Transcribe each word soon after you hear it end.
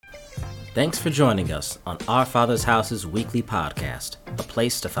Thanks for joining us on Our Father's House's weekly podcast, A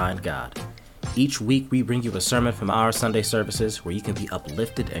Place to Find God. Each week we bring you a sermon from our Sunday services where you can be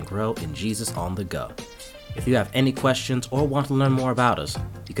uplifted and grow in Jesus on the go. If you have any questions or want to learn more about us,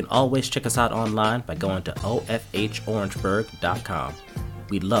 you can always check us out online by going to ofhorangeburg.com.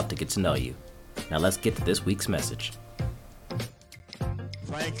 We'd love to get to know you. Now let's get to this week's message.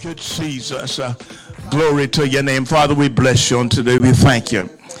 Thank you, Jesus. Glory to your name. Father, we bless you on today. We thank you,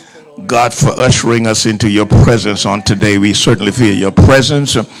 God, for ushering us into your presence on today. We certainly feel your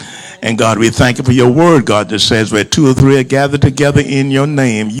presence. And God, we thank you for your word, God, that says where two or three are gathered together in your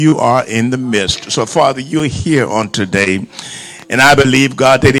name, you are in the midst. So, Father, you're here on today. And I believe,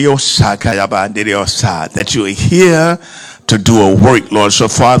 God, that you're here to do a work, Lord. So,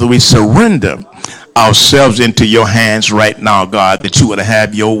 Father, we surrender ourselves into your hands right now, God, that you would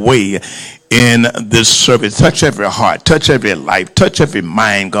have your way in this service. Touch every heart, touch every life, touch every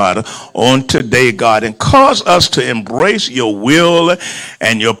mind, God, on today, God, and cause us to embrace your will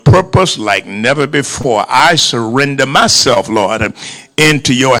and your purpose like never before. I surrender myself, Lord,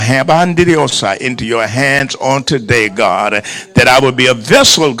 into your hand, into your hands on today, God, that I would be a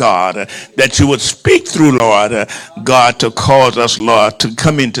vessel, God, that you would speak through, Lord, God, to cause us, Lord, to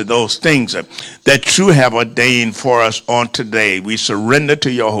come into those things that you have ordained for us on today. We surrender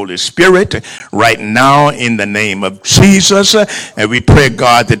to your Holy Spirit right now in the name of Jesus, and we pray,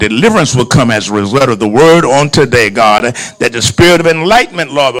 God, that deliverance will come as a result of the word on today, God, that the spirit of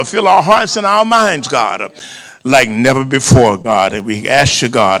enlightenment, Lord, will fill our hearts and our minds, God, like never before, God. And we ask you,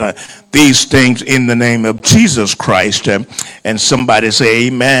 God, these things in the name of Jesus Christ. And somebody say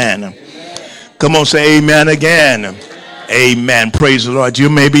amen. Amen. Come on, say amen again. Amen. Amen. Praise the Lord.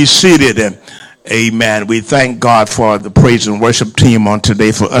 You may be seated. Amen. We thank God for the praise and worship team on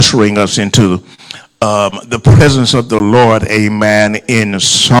today for ushering us into the presence of the Lord. Amen. In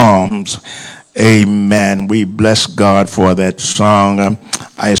Psalms. Amen. We bless God for that song.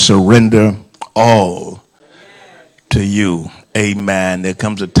 I surrender all to you. Amen. There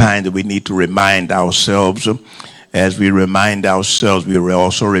comes a time that we need to remind ourselves. As we remind ourselves, we are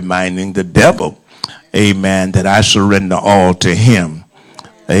also reminding the devil, amen, that I surrender all to him.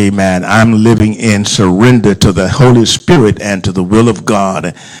 Amen. I'm living in surrender to the Holy Spirit and to the will of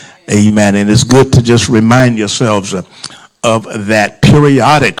God. Amen. And it's good to just remind yourselves of that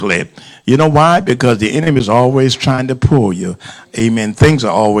periodically. You know why? Because the enemy is always trying to pull you. Amen. Things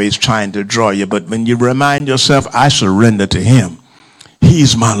are always trying to draw you. But when you remind yourself, I surrender to him.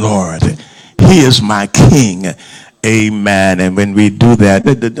 He's my Lord. He is my King. Amen. And when we do that,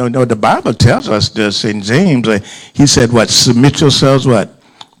 the Bible tells us this in James. He said, what? Submit yourselves, what?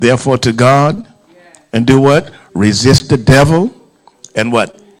 Therefore to God. And do what? Resist the devil. And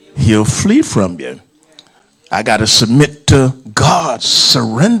what? He'll flee from you. I got to submit to God,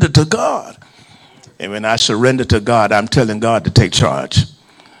 surrender to God. And when I surrender to God, I'm telling God to take charge.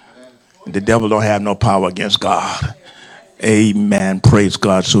 The devil don't have no power against God. Amen. Praise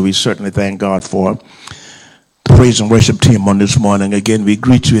God. So we certainly thank God for the praise and worship team on this morning. Again, we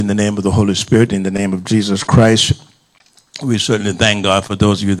greet you in the name of the Holy Spirit, in the name of Jesus Christ. We certainly thank God for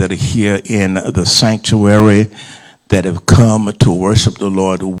those of you that are here in the sanctuary that have come to worship the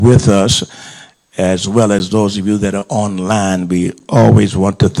Lord with us, as well as those of you that are online. We always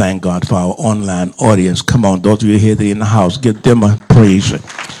want to thank God for our online audience. Come on, those of you here that are in the house, give them a praise.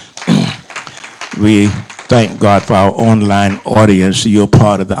 We thank God for our online audience. You're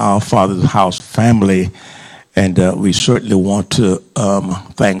part of the Our Father's House family, and we certainly want to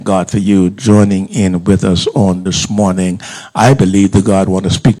thank God for you joining in with us on this morning. I believe that God wants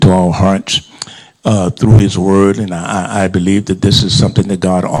to speak to our hearts through his word, and I believe that this is something that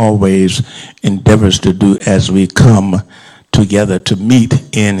God always endeavors to do as we come together to meet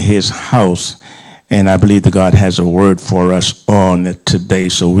in his house. And I believe that God has a word for us on today.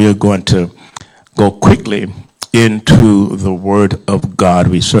 So we're going to go quickly into the word of God.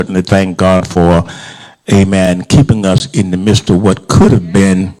 We certainly thank God for, amen, keeping us in the midst of what could have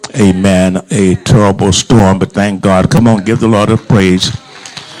been, amen, a terrible storm. But thank God. Come on, give the Lord a praise.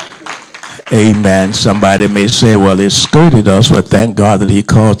 Amen. Somebody may say, well, it skirted us, but thank God that he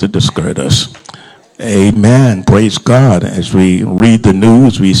caused it to skirt us. Amen. Praise God. As we read the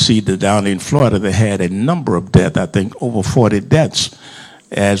news, we see that down in Florida, they had a number of deaths, I think over 40 deaths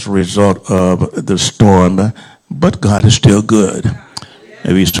as a result of the storm. But God is still good.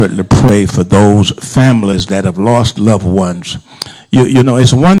 And we certainly pray for those families that have lost loved ones. You know,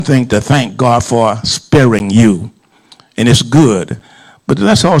 it's one thing to thank God for sparing you, and it's good. But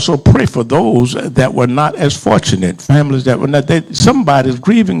let's also pray for those that were not as fortunate, families that were not. Somebody's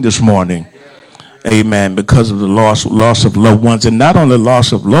grieving this morning. Amen. Because of the loss of loved ones, and not only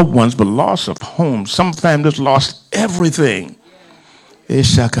loss of loved ones, but loss of homes. Some families lost everything. But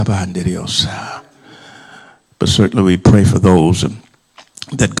certainly we pray for those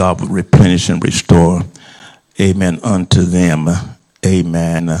that God would replenish and restore, amen, unto them,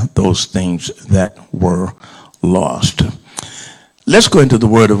 amen, those things that were lost. Let's go into the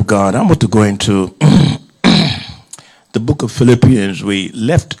Word of God. I want to go into the book of Philippians. We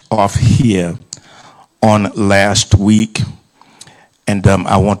left off here on last week, and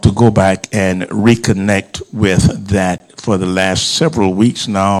I want to go back and reconnect with that. For the last several weeks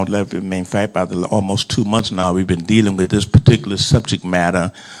now, in fact, by almost 2 months now, we've been dealing with this particular subject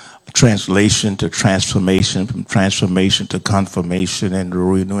matter, translation to transformation, from transformation to confirmation, and the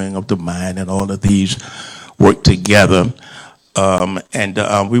renewing of the mind, and all of these work together.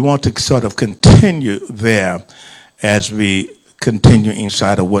 We want to sort of continue there as we continue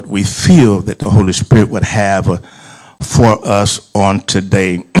inside of what we feel that the Holy Spirit would have for us on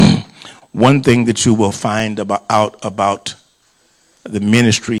today. One thing that you will find out about the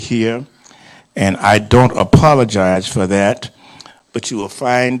ministry here, and I don't apologize for that, but you will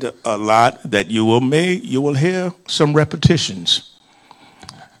find a lot that you will hear some repetitions.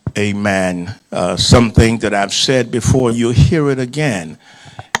 Amen. Something that I've said before, you'll hear it again.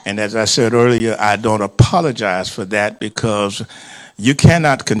 And as I said earlier, I don't apologize for that, because you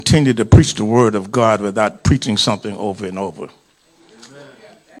cannot continue to preach the Word of God without preaching something over and over.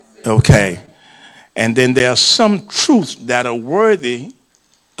 Okay. And then there are some truths that are worthy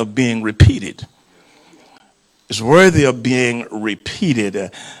of being repeated. It's worthy of being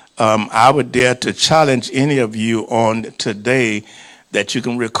repeated. I would dare to challenge any of you on today that you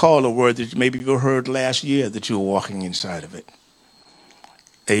can recall a word that maybe you heard last year that you were walking inside of it.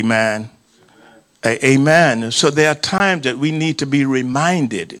 Amen. Amen. So there are times that we need to be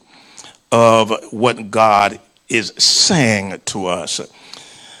reminded of what God is saying to us.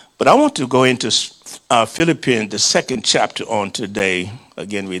 But I want to go into Philippians, the 2nd chapter on today.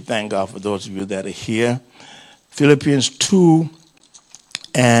 Again, we thank God for those of you that are here. Philippians 2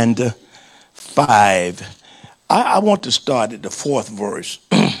 and 5. I want to start at the 4th verse.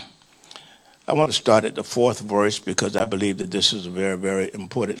 I want to start at the 4th verse because I believe that this is a very, very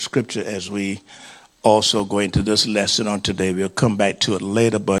important scripture as we also go into this lesson on today. We'll come back to it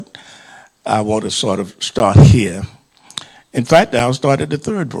later, but I want to sort of start here. In fact, I'll start at the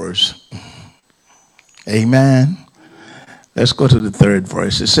 3rd verse. Amen. Let's go to the 3rd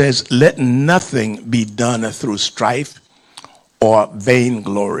verse. It says, "Let nothing be done through strife or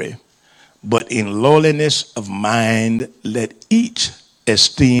vainglory, but in lowliness of mind let each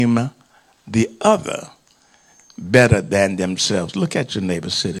esteem the other better than themselves." Look at your neighbor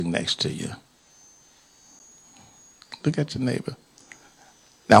sitting next to you. Look at your neighbor.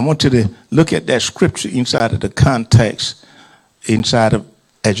 Now I want you to look at that scripture inside of the context, inside of,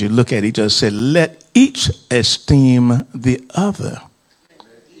 as you look at each other, say, let each esteem the other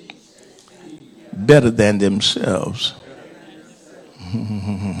better than themselves.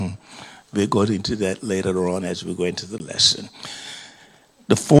 We'll go into that later on as we go into the lesson.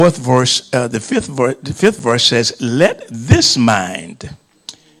 The 4th verse, the fifth verse says, "Let this mind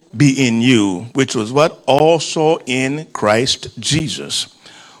be in you, which was what? Also in Christ Jesus,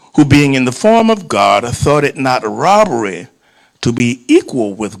 who being in the form of God, thought it not robbery to be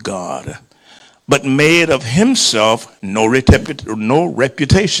equal with God, but made of himself no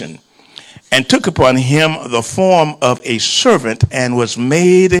reputation, and took upon him the form of a servant, and was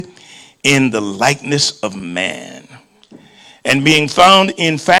made in the likeness of man. And being found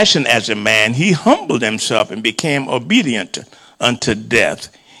in fashion as a man, he humbled himself and became obedient unto death,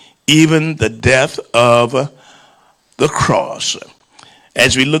 even the death of the cross."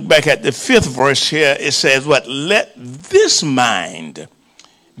 As we look back at the 5th verse here, it says what? "Let this mind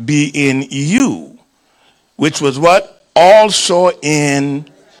be in you, which was what? Also in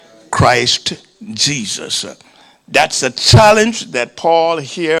Christ Jesus." That's a challenge that Paul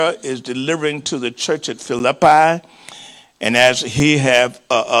here is delivering to the church at Philippi. And as he have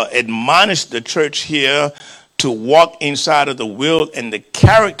admonished the church here to walk inside of the will and the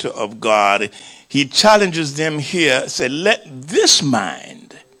character of God, he challenges them here, say, let this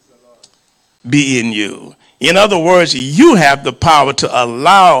mind be in you. In other words, you have the power to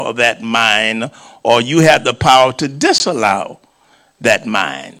allow that mind, or you have the power to disallow that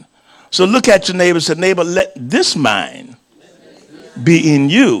mind. So look at your neighbor and say, neighbor, let this mind be in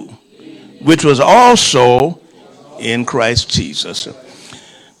you, which was also in Christ Jesus.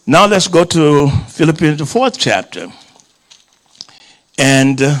 Now let's go to Philippians, the 4th chapter.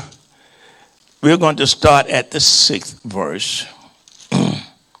 And we're going to start at the 6th verse.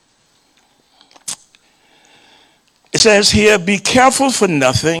 It says here, be careful for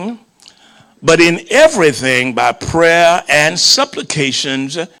nothing, but in everything by prayer and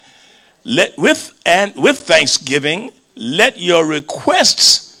supplications, with thanksgiving, let your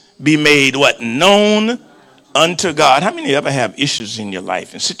requests be made what? Known unto God. How many ever have issues in your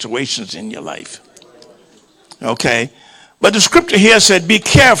life and situations in your life? Okay. But the scripture here said, be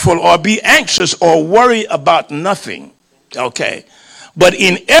careful or be anxious or worry about nothing. Okay. But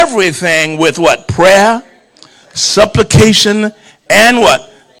in everything with what? Prayer, supplication, and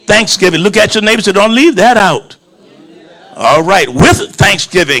what? Thanksgiving. Look at your neighbor and say, don't leave that out. All right. With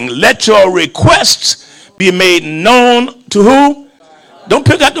thanksgiving, let your requests be made known to who? Don't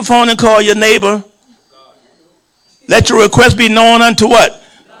pick up the phone and call your neighbor. Let your request be known unto what?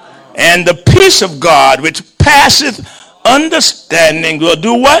 And the peace of God, which passeth understanding, will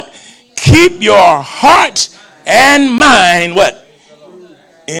do what? Keep your heart and mind, what?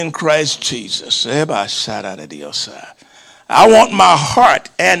 In Christ Jesus. I want my heart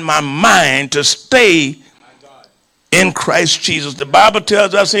and my mind to stay in Christ Jesus. The Bible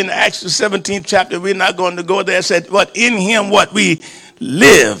tells us in Acts the 17th chapter, we're not going to go there, it said, what? In him what? We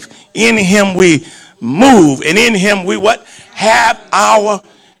live. In him we move. And in him we what? Have our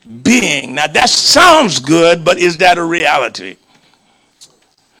being. Now that sounds good, but is that a reality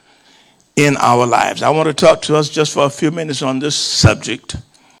in our lives? I want to talk to us just for a few minutes on this subject.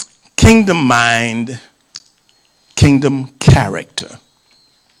 Kingdom mind, kingdom character.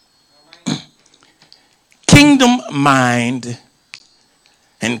 Kingdom mind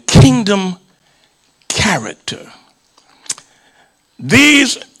and kingdom character.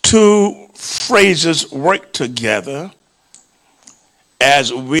 These two phrases work together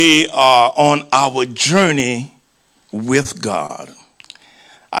as we are on our journey with God.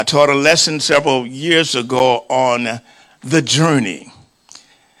 I taught a lesson several years ago on the journey.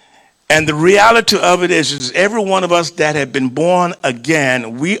 And the reality of it is every one of us that have been born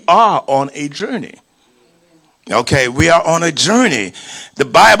again, we are on a journey. Okay, we are on a journey. The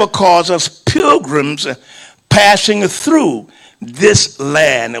Bible calls us pilgrims passing through this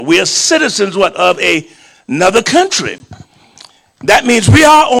land. We are citizens of another country. That means we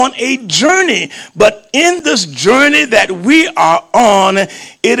are on a journey, but in this journey that we are on,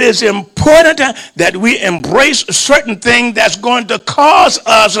 it is important that we embrace a certain thing that's going to cause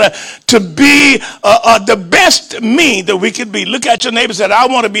us to be the best me that we could be. Look at your neighbor and say, I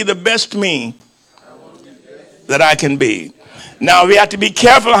want to be the best me that I can be. Now, we have to be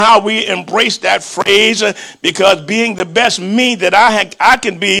careful how we embrace that phrase because being the best me that I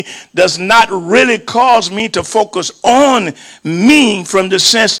can be does not really cause me to focus on me from the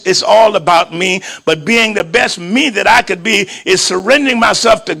sense it's all about me. But being the best me that I could be is surrendering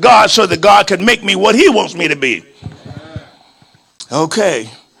myself to God so that God can make me what he wants me to be. Okay.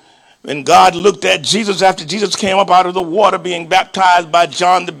 When God looked at Jesus after Jesus came up out of the water being baptized by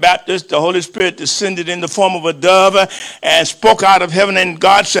John the Baptist, the Holy Spirit descended in the form of a dove and spoke out of heaven. And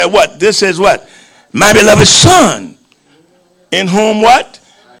God said, what? This is what? My beloved son, in whom what?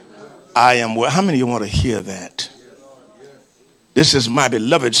 I am well. How many of you want to hear that? This is my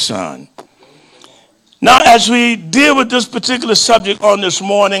beloved son. Now, as we deal with this particular subject on this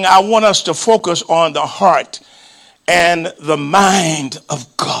morning, I want us to focus on the heart and the mind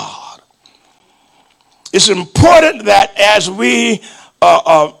of God. It's important that as we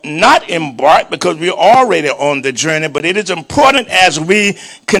not embark, because we're already on the journey, but it is important as we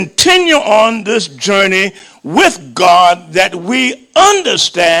continue on this journey with God that we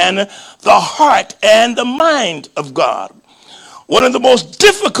understand the heart and the mind of God. One of the most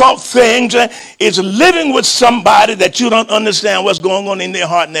difficult things is living with somebody that you don't understand what's going on in their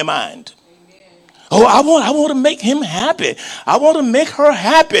heart and their mind. Oh, I want to make him happy. I want to make her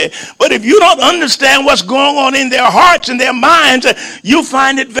happy. But if you don't understand what's going on in their hearts and their minds, you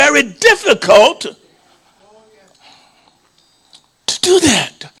find it very difficult to do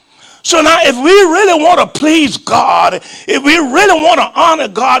that. So now if we really want to please God, if we really want to honor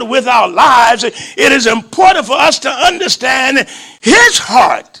God with our lives, it is important for us to understand his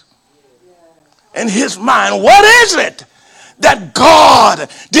heart and his mind. What is it that God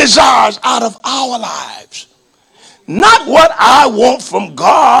desires out of our lives? Not what I want from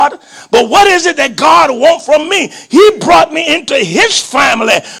God, but what is it that God wants from me? He brought me into his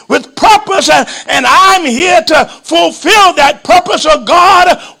family with purpose, and I'm here to fulfill that purpose of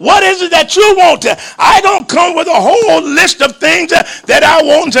God. What is it that you want? I don't come with a whole list of things that I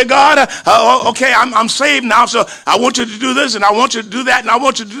want to God. Okay, I'm saved now, so I want you to do this, and I want you to do that, and I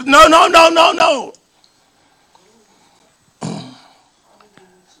want you to do... No.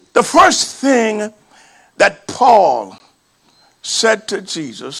 The first thing that Paul said to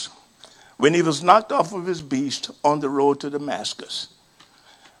Jesus when he was knocked off of his beast on the road to Damascus,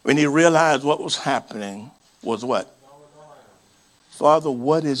 when he realized what was happening was what? Father,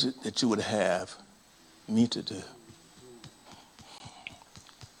 what is it that you would have me to do?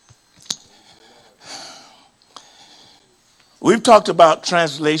 We've talked about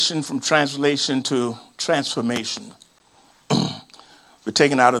translation, from translation to transformation. We're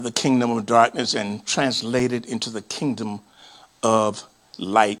taken out of the kingdom of darkness and translated into the kingdom of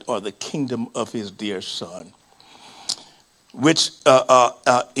light, or the kingdom of his dear son, which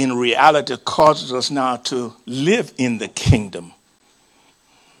in reality causes us now to live in the kingdom.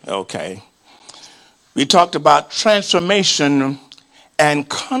 Okay. We talked about transformation and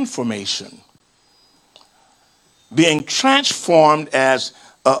conformation. Being transformed, as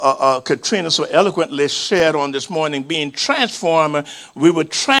Katrina so eloquently shared on this morning, being transformed, we were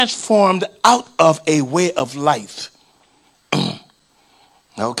transformed out of a way of life.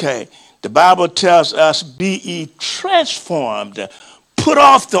 Okay. The Bible tells us, be ye transformed. Put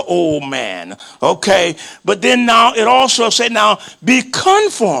off the old man. Okay. But then now it also said, now be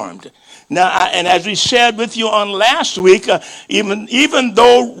conformed. Now, and as we shared with you on last week, even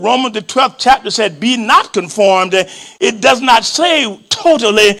though Romans the 12th chapter said, be not conformed, it does not say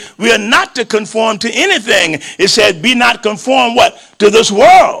totally we are not to conform to anything. It said, be not conformed what? To this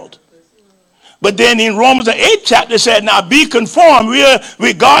world. But then in Romans the 8th chapter, it said, now be conformed.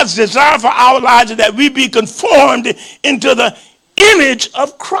 We God's desire for our lives is that we be conformed into the image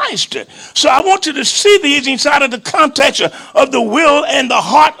of Christ. So I want you to see these inside of the context of the will and the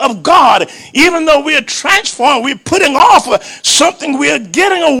heart of God. Even though we are transformed, we're putting off something, we are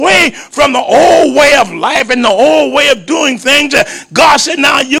getting away from the old way of life and the old way of doing things. God said,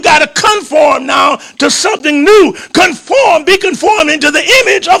 now you got to conform now to something new. Be conformed into the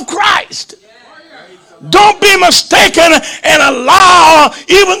image of Christ. Don't be mistaken and allow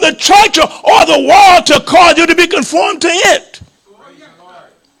even the church or the world to cause you to be conformed to it.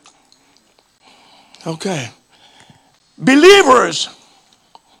 Okay. Believers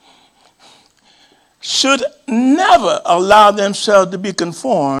should never allow themselves to be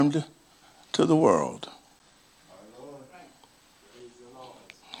conformed to the world.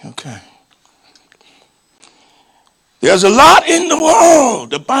 Okay. There's a lot in the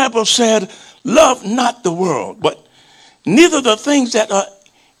world. The Bible said, love not the world, but neither the things that are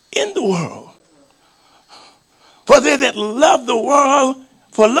in the world. For they that love the world,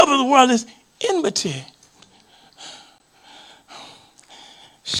 for love of the world is enmity.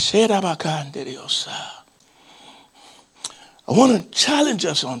 I want to challenge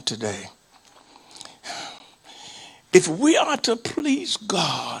us on today. If we are to please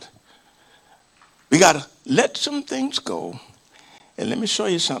God, we got to let some things go. And let me show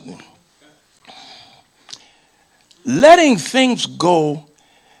you something. Letting things go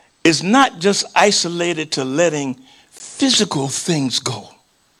is not just isolated to letting physical things go.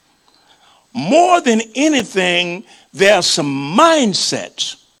 More than anything, there are some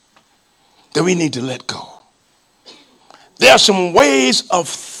mindsets that we need to let go. There are some ways of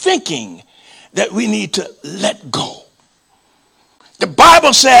thinking that we need to let go. The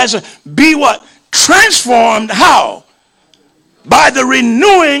Bible says, be what? Transformed. How? By the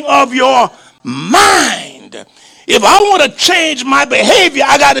renewing of your mind. If I want to change my behavior,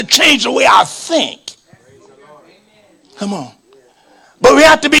 I got to change the way I think. Come on. But we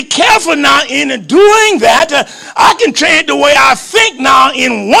have to be careful now in doing that. I can change the way I think now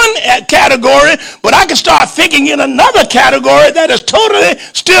in one category, but I can start thinking in another category that is totally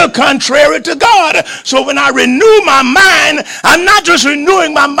still contrary to God. So when I renew my mind, I'm not just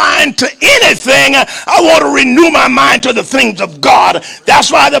renewing my mind to anything. I want to renew my mind to the things of God.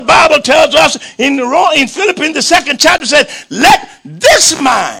 That's why the Bible tells us in Philippians, the 2nd chapter, said, let this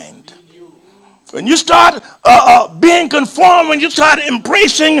mind. When you start being conformed, when you start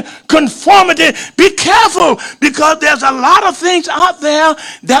embracing conformity, be careful, because there's a lot of things out there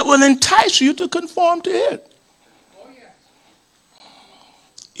that will entice you to conform to it. Oh, yeah.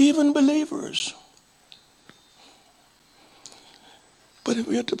 Even believers. But if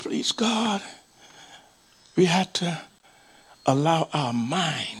we are to please God, we have to allow our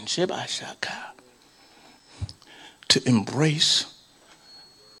mind to embrace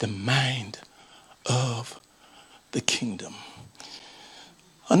the mind of the kingdom.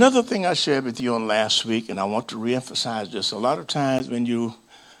 Another thing I shared with you on last week, and I want to reemphasize this, a lot of times when you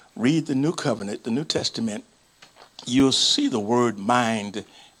read the New Covenant, the New Testament, you'll see the word mind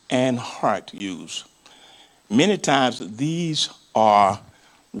and heart used. Many times these are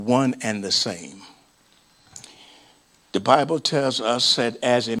one and the same. The Bible tells us that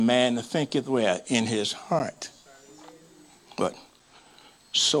as a man thinketh where? In his heart. What?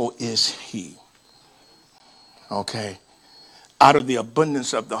 so is he. Okay? Out of the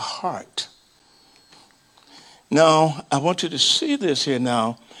abundance of the heart. Now, I want you to see this here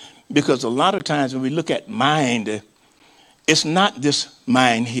now, because a lot of times when we look at mind, it's not this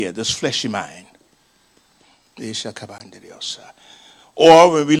mind here, this fleshy mind.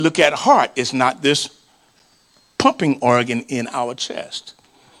 Or when we look at heart, it's not this pumping organ in our chest.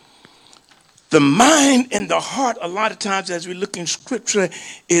 The mind and the heart, a lot of times as we look in scripture,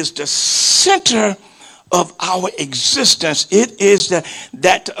 is the center of our existence. It is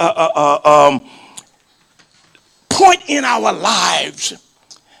that point in our lives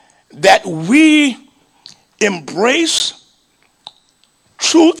that we embrace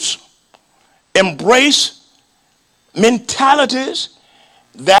truths, embrace mentalities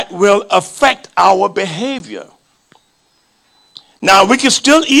that will affect our behavior. Now, we can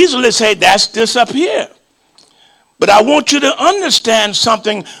still easily say that's this up here. But I want you to understand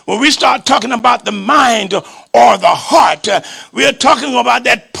something. When we start talking about the mind or the heart, we're talking about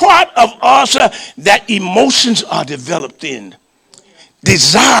that part of us that emotions are developed in.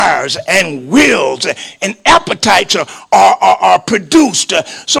 Desires and wills and appetites are produced.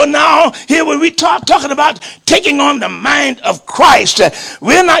 So now here when we talking about taking on the mind of Christ,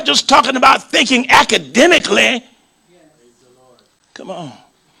 we're not just talking about thinking academically. Come on.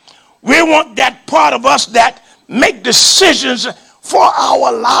 We want that part of us that make decisions for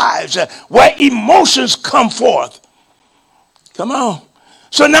our lives, where emotions come forth. Come on.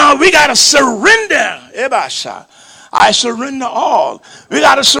 So now we got to surrender. I surrender all. We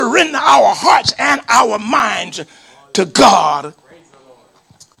got to surrender our hearts and our minds to God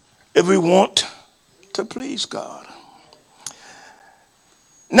if we want to please God.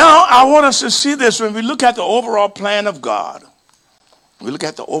 Now, I want us to see this when we look at the overall plan of God. We look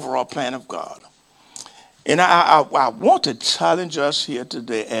at the overall plan of God. And I want to challenge us here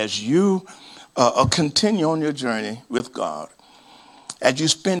today as you continue on your journey with God. As you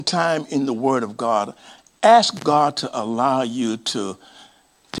spend time in the Word of God, ask God to allow you to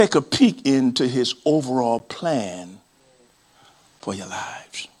take a peek into his overall plan for your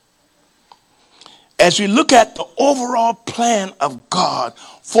lives. As we look at the overall plan of God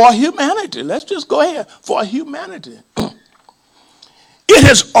for humanity, let's just go ahead, for humanity. It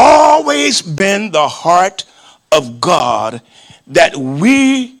has always been the heart of God that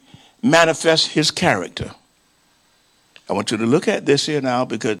we manifest his character. I want you to look at this here now,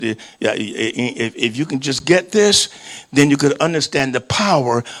 because if you can just get this, then you could understand the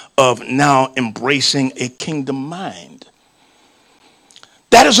power of now embracing a kingdom mind.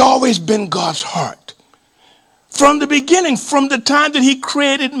 That has always been God's heart. From the beginning, from the time that he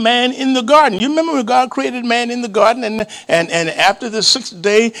created man in the garden. You remember when God created man in the garden, and after the sixth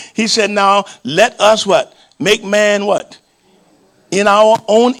day, he said, now let us what? Make man what? In our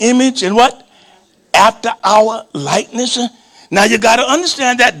own image and what? After our likeness. Now you got to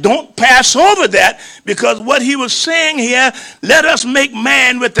understand that. Don't pass over that, because what he was saying here, let us make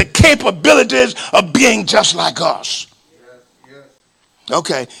man with the capabilities of being just like us.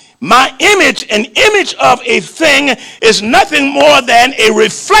 Okay. My image, an image of a thing, is nothing more than a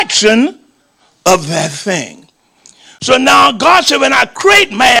reflection of that thing. So now God said, when I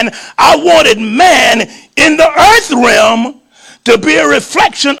create man, I wanted man in the earth realm to be a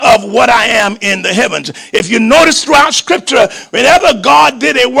reflection of what I am in the heavens. If you notice throughout scripture, whenever God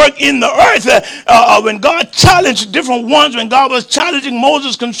did a work in the earth, when God challenged different ones, when God was challenging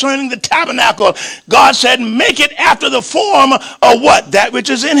Moses concerning the tabernacle, God said, make it after the form of what? That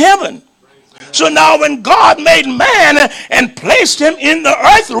which is in heaven. So now when God made man and placed him in the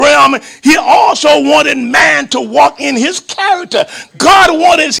earth realm, he also wanted man to walk in his character. God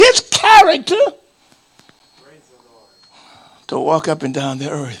wanted his character to walk up and down the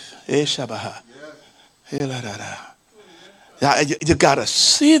earth. You got to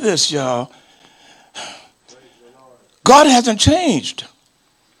see this, y'all. God hasn't changed.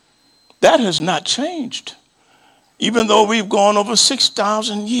 That has not changed. Even though we've gone over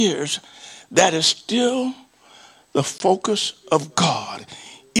 6,000 years, that is still the focus of God.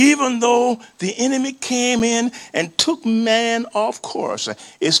 Even though the enemy came in and took man off course,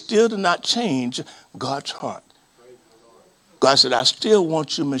 it still did not change God's heart. God said, I still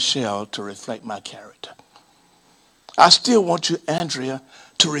want you, Michelle, to reflect my character. I still want you, Andrea,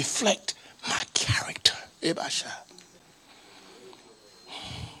 to reflect my character.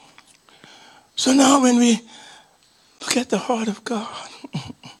 So now when we look at the heart of God,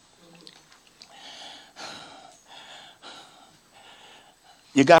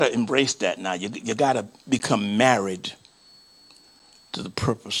 you got to embrace that now. You got to become married to the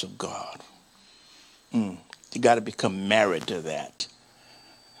purpose of God. You got to become married to that.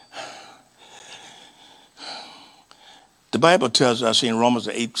 The Bible tells us in Romans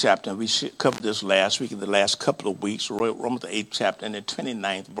the 8th chapter, and we covered this last week, in the last couple of weeks, Romans the 8th chapter, and the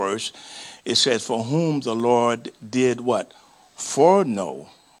 29th verse, it says, for whom the Lord did what? Foreknow,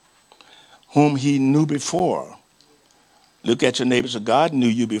 whom he knew before. Look at your neighbors. God knew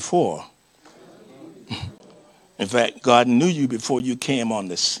you before. In fact, God knew you before you came on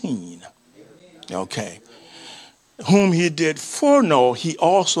the scene. Okay. Whom he did foreknow, he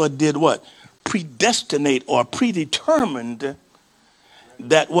also did what? Predestinate or predetermined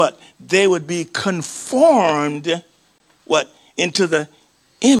that what? They would be conformed, what? Into the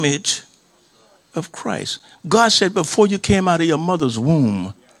image of Christ. God said before you came out of your mother's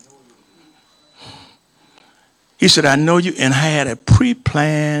womb, he said, I know you, and I had a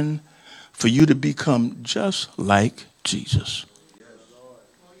pre-plan for you to become just like Jesus.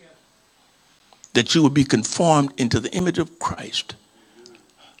 That you would be conformed into the image of Christ.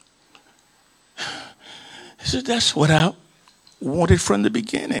 He said, that's what I wanted from the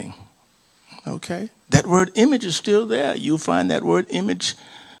beginning. Okay? That word image is still there. You'll find that word image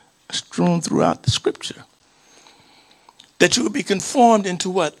strewn throughout the scripture. That you would be conformed into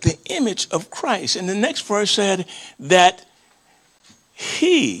what? The image of Christ. And the next verse said that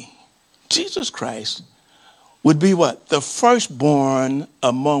he, Jesus Christ, would be what? The firstborn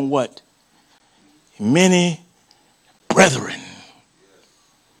among what? Many brethren.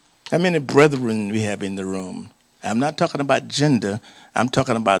 How many brethren we have in the room? I'm not talking about gender. I'm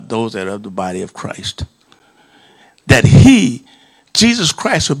talking about those that are of the body of Christ. That he, Jesus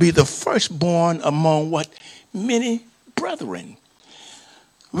Christ, will be the firstborn among what? Many brethren.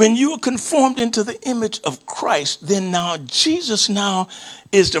 When you are conformed into the image of Christ, then now Jesus now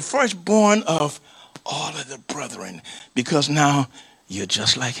is the firstborn of all of the brethren, because now you're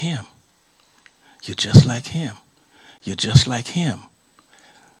just like him. You're just like him. You're just like him.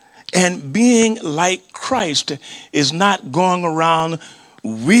 And being like Christ is not going around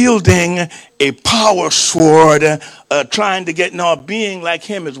wielding a power sword, trying to get, no, being like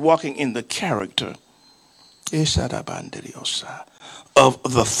him is walking in the character of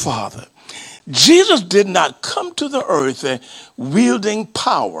the Father. Jesus did not come to the earth wielding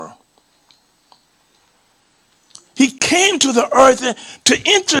power. He came to the earth to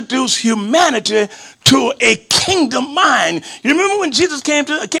introduce humanity to a kingdom mind. You remember when Jesus came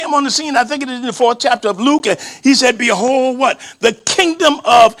on the scene, I think it is in the 4th chapter of Luke, he said, behold, what? The kingdom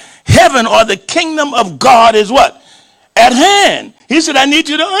of heaven or the kingdom of God is what? At hand. He said, I need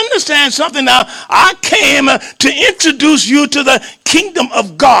you to understand something now. I came to introduce you to the kingdom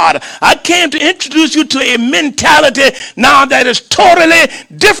of God. I came to introduce you to a mentality now that is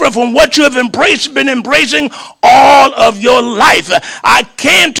totally different from what you have been embracing all of your life. I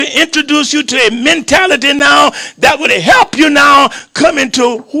came to introduce you to a mentality now that would help you now come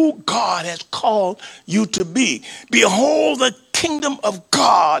into who God has called you to be. Behold, the kingdom of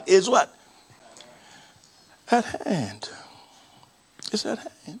God is what? At hand. It's at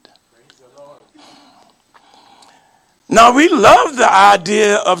hand. Now, we love the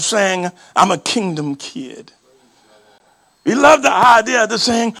idea of saying, I'm a kingdom kid. We love the idea of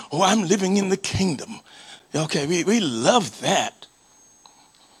saying, oh, I'm living in the kingdom. Okay, we love that.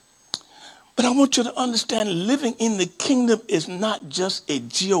 But I want you to understand, living in the kingdom is not just a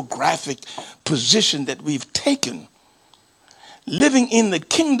geographic position that we've taken. Living in the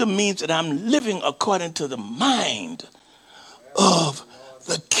kingdom means that I'm living according to the mind of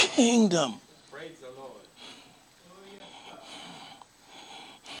the kingdom. Praise the Lord.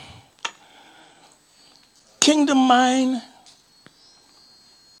 Kingdom mind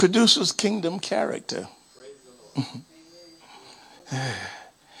produces kingdom character.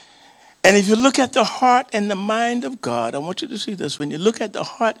 And if you look at the heart and the mind of God, I want you to see this. When you look at the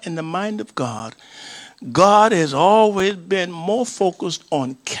heart and the mind of God, God has always been more focused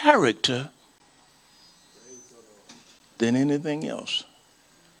on character than anything else.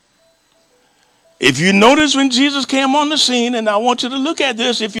 If you notice when Jesus came on the scene, and I want you to look at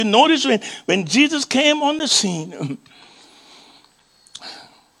this, if you notice when Jesus came on the scene,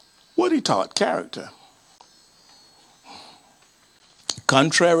 what he taught? Character.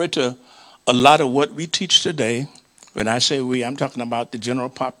 Contrary to a lot of what we teach today, when I say we, I'm talking about the general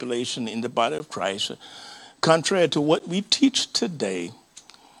population in the body of Christ. Contrary to what we teach today,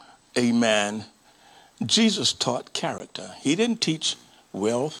 amen, Jesus taught character. He didn't teach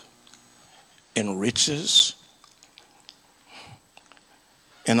wealth and riches.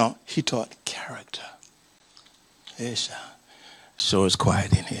 He taught character. So it's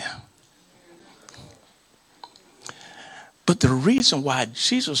quiet in here. But the reason why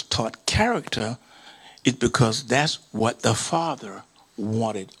Jesus taught character is because that's what the Father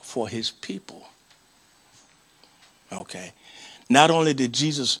wanted for his people. Okay. Not only did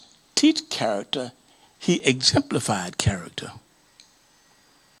Jesus teach character, he exemplified character.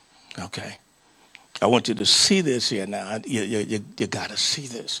 Okay. I want you to see this here now. You got to see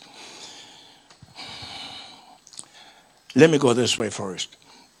this. Let me go this way first.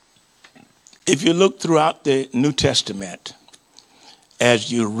 If you look throughout the New Testament,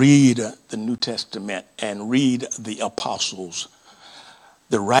 as you read the New Testament and read the apostles,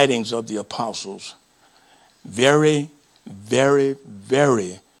 the writings of the apostles, very, very,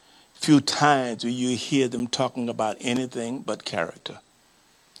 very few times do you hear them talking about anything but character.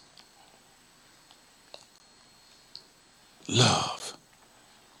 Love,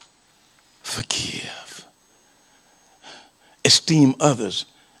 forgive, esteem others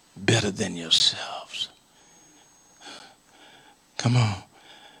better than yourselves. Come on.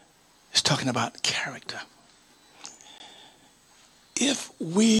 It's talking about character. If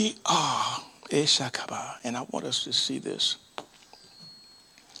we are Eshakaba, and I want us to see this,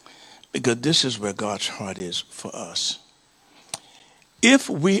 because this is where God's heart is for us. If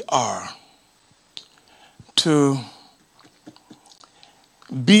we are to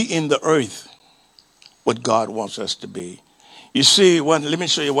be in the earth what God wants us to be, you see, let me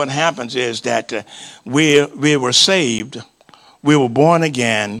show you what happens is that we were saved, we were born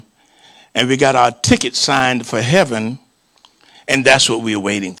again, and we got our ticket signed for heaven, and that's what we're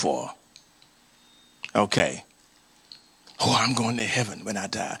waiting for. Okay. Oh, I'm going to heaven when I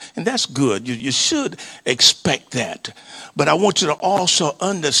die. And that's good. You should expect that. But I want you to also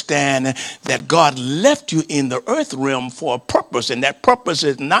understand that God left you in the earth realm for a purpose. And that purpose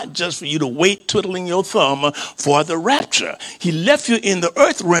is not just for you to wait twiddling your thumb for the rapture. He left you in the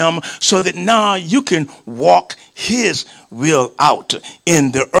earth realm so that now you can walk his will out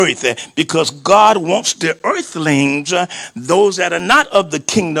in the earth, because God wants the earthlings, those that are not of the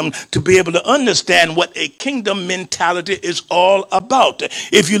kingdom, to be able to understand what a kingdom mentality is all about.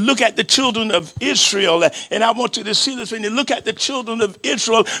 If you look at the children of Israel, and I want you to see this, when you look at the children of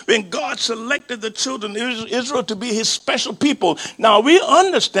Israel, when God selected the children of Israel to be his special people, now we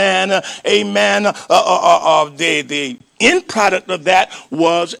understand, amen, the end product of that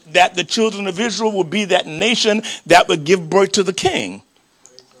was that the children of Israel would be that nation that would give birth to the king.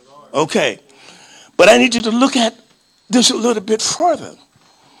 Okay. But I need you to look at this a little bit further.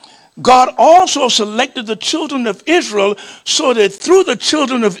 God also selected the children of Israel so that through the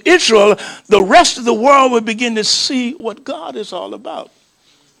children of Israel, the rest of the world would begin to see what God is all about.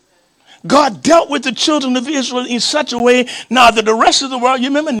 God dealt with the children of Israel in such a way now that the rest of the world, you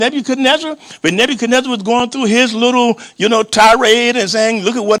remember Nebuchadnezzar? When Nebuchadnezzar was going through his little, tirade and saying,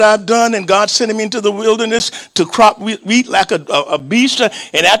 look at what I've done, and God sent him into the wilderness to crop wheat like a beast.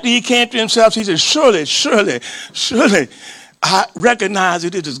 And after he came to himself, he said, surely, I recognize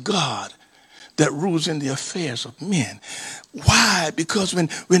it is God that rules in the affairs of men. Why? Because when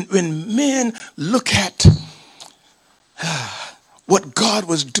men look at what God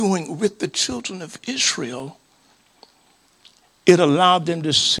was doing with the children of Israel, it allowed them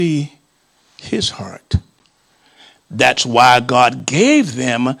to see his heart. That's why God gave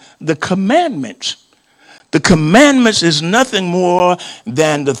them the commandments. The commandments is nothing more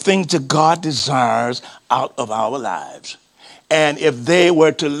than the things that God desires out of our lives. And if they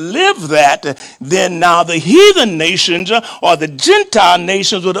were to live that, then now the heathen nations or the Gentile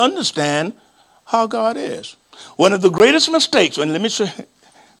nations would understand how God is. One of the greatest mistakes, and let me show you,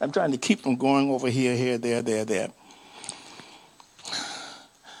 I'm trying to keep from going over here, there.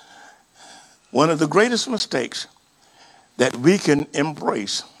 One of the greatest mistakes that we can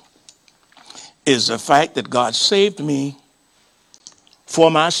embrace is the fact that God saved me for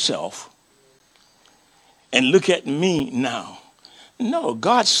myself. And look at me now. No,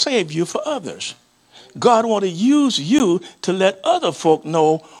 God saved you for others. God want to use you to let other folk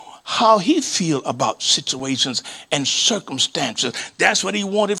know how he feel about situations and circumstances. That's what he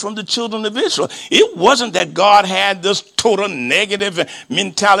wanted from the children of Israel. It wasn't that God had this total negative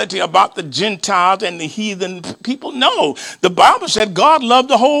mentality about the Gentiles and the heathen people. No, the Bible said God loved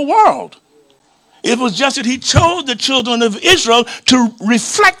the whole world. It was just that he chose the children of Israel to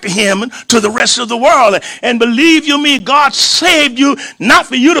reflect him to the rest of the world. And believe you me, God saved you not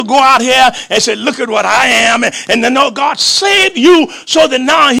for you to go out here and say, look at what I am. And then, no, God saved you so that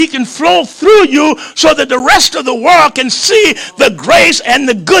now he can flow through you so that the rest of the world can see the grace and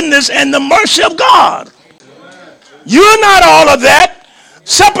the goodness and the mercy of God. You're not all of that.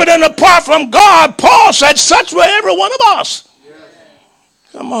 Separate and apart from God, Paul said, such were every one of us.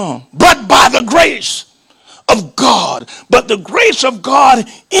 Come on. But by the grace of God. But the grace of God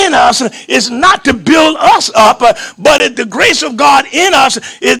in us is not to build us up, but the grace of God in us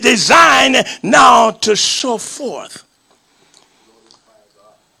is designed now to show forth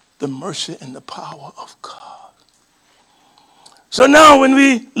the mercy and the power of God. So now when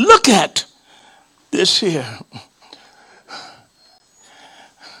we look at this here,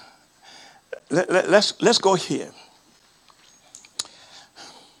 let's go here.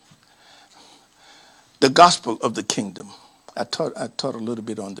 The gospel of the kingdom. I taught a little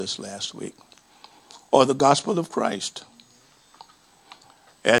bit on this last week. Or the gospel of Christ.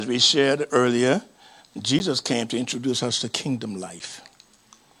 As we shared earlier, Jesus came to introduce us to kingdom life.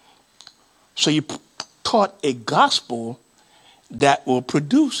 So he taught a gospel that will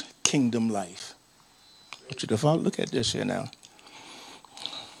produce kingdom life. I want you to follow. Look at this here now.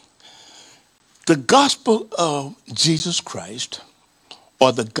 The gospel of Jesus Christ,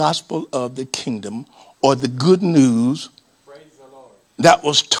 or the gospel of the kingdom, or the good news that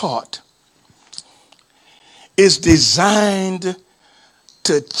was taught, is designed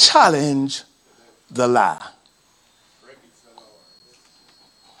to challenge the lie.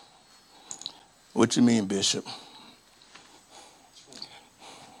 What you mean, Bishop?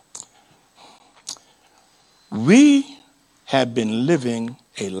 We have been living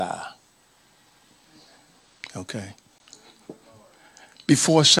a lie. Okay.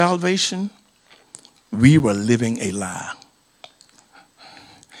 Before salvation, we were living a lie.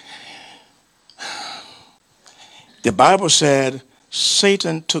 The Bible said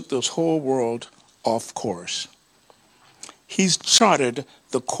Satan took this whole world off course. He's charted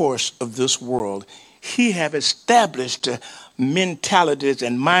the course of this world. He have established mentalities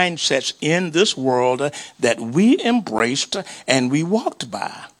and mindsets in this world that we embraced and we walked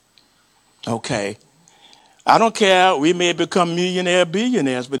by. Okay. I don't care, we may become millionaire,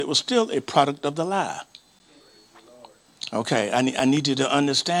 billionaires, but it was still a product of the lie. Okay, I need you to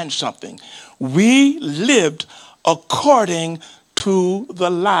understand something. We lived according to the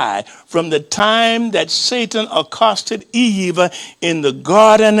lie. From the time that Satan accosted Eve in the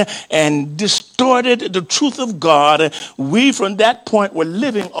garden and distorted the truth of God, we from that point were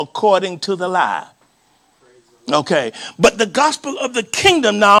living according to the lie. Okay, but the gospel of the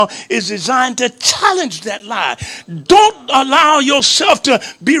kingdom now is designed to challenge that lie. Don't allow yourself to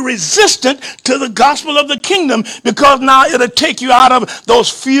be resistant to the gospel of the kingdom, because now it'll take you out of those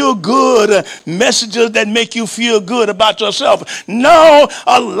feel-good messages that make you feel good about yourself. No,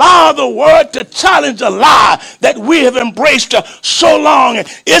 allow the word to challenge the lie that we have embraced so long.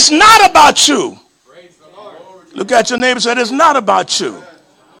 It's not about you. Look at your neighbor and say, it's not about you.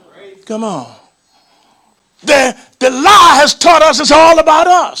 Come on. The lie has taught us it's all about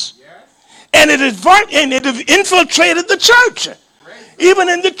us. And it has infiltrated the church. Even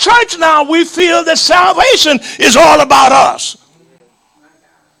in the church now, we feel that salvation is all about us.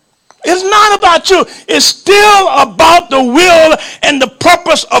 It's not about you. It's still about the will and the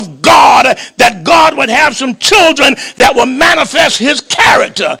purpose of God, that God would have some children that will manifest his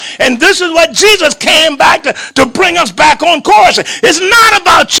character. And this is what Jesus came back to bring us back on course. It's not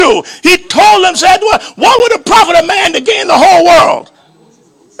about you. He told them, said, what would it profit a man to gain the whole world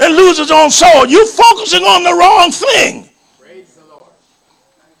and lose his own soul? You're focusing on the wrong thing.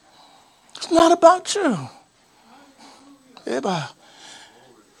 It's not about you.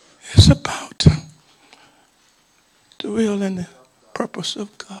 It's about the will and the purpose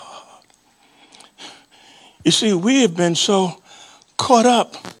of God. You see, we have been so caught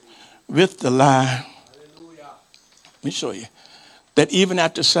up with the lie. Let me show you. That even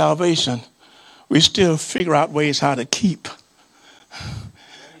after salvation, we still figure out ways how to keep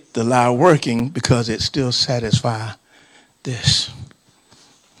the lie working, because it still satisfies this.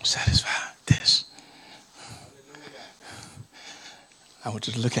 Satisfy this. I want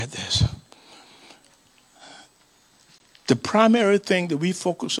you to look at this. The primary thing that we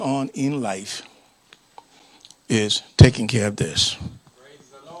focus on in life is taking care of this. Praise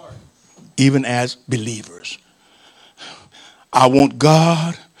the Lord. Even as believers. I want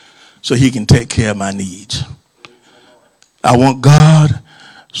God so he can take care of my needs. I want God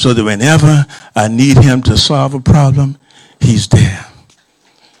so that whenever I need him to solve a problem, he's there.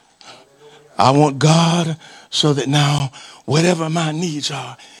 I want God so that now, whatever my needs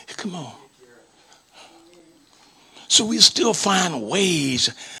are, come on. So we still find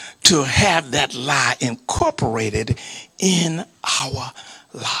ways to have that lie incorporated in our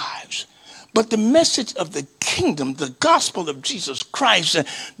lives. But the message of the kingdom, the gospel of Jesus Christ,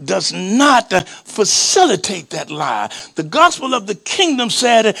 does not facilitate that lie. The gospel of the kingdom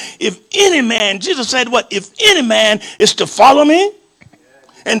said, if any man, Jesus said what? If any man is to follow me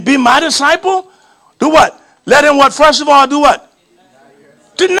and be my disciple, do what? Let him what? First of all, do what?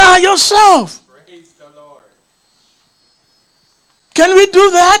 Deny yourself. Can we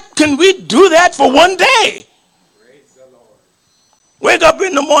do that? Can we do that for one day? Wake up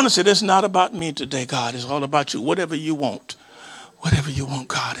in the morning and say, it's not about me today, God. It's all about you. Whatever you want. Whatever you want,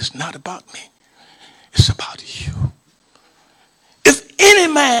 God, it's not about me. It's about you. If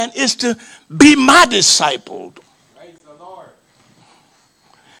any man is to be my disciple,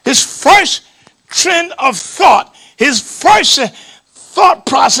 his first trend of thought, his first thought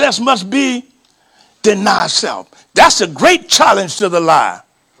process must be deny self. That's a great challenge to the lie.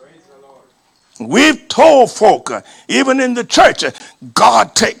 We've told folk, even in the church,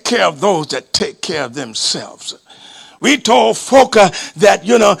 God take care of those that take care of themselves. We told folk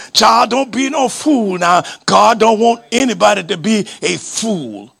that, child, don't be no fool. Now, God don't want anybody to be a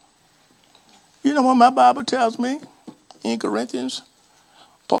fool. You know what my Bible tells me in Corinthians?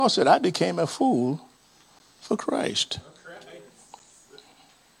 Paul said, I became a fool for Christ.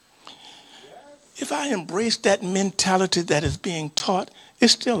 If I embrace that mentality that is being taught,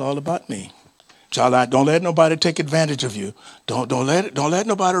 it's still all about me. Child, don't let nobody take advantage of you. Don't let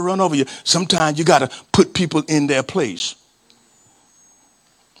nobody run over you. Sometimes you got to put people in their place.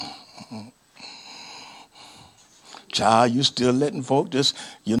 Child, you still letting folk just,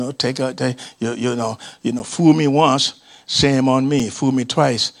 fool me once, shame on me. Fool me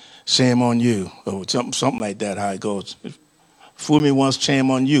twice, shame on you. Or something like that, how it goes. Fool me once, shame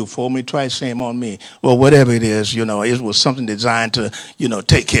on you. Fool me twice, shame on me. Well, whatever it is, it was something designed to,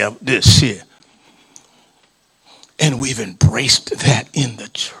 take care of this here. And we've embraced that in the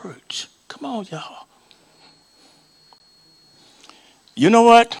church. Come on, y'all. You know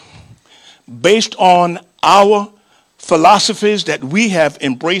what? Based on our philosophies that we have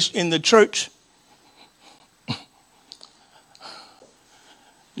embraced in the church,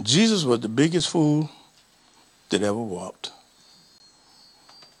 Jesus was the biggest fool that ever walked.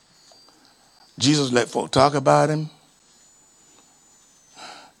 Jesus let folk talk about him.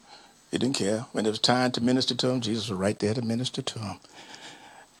 He didn't care. When it was time to minister to him, Jesus was right there to minister to him.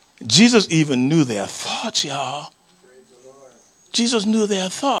 Jesus even knew their thoughts, y'all. Jesus knew their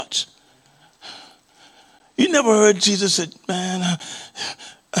thoughts. You never heard Jesus say, man,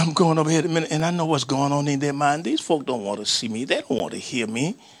 I'm going over here in a minute, and I know what's going on in their mind. These folk don't want to see me. They don't want to hear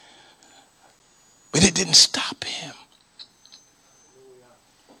me. But it didn't stop him.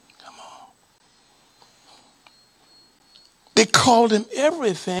 Come on. They called him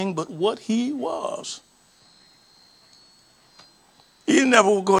everything but what he was. He never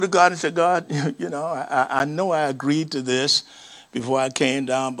would go to God and say, God, I know I agreed to this before I came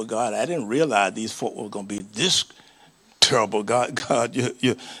down, but God, I didn't realize these folk were going to be this terrible. God,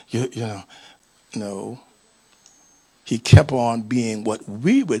 no. He kept on being what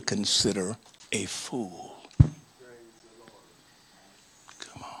we would consider a fool.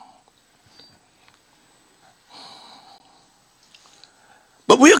 Come on.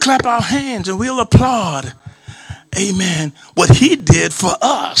 But we'll clap our hands and we'll applaud, amen, what he did for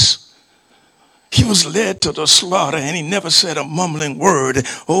us. He was led to the slaughter and he never said a mumbling word.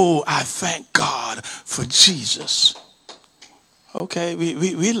 Oh, I thank God for Jesus. Okay,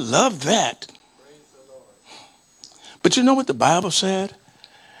 we love that. But you know what the Bible said?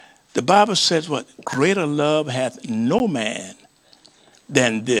 The Bible says what? Greater love hath no man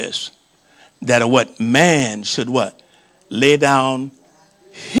than this. That what man should what? Lay down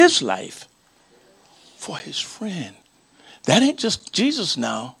his life for his friend. That ain't just Jesus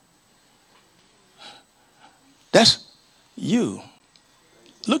now. That's you.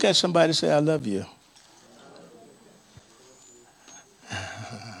 Look at somebody and say, I love you.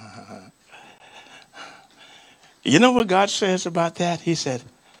 You know what God says about that? He said,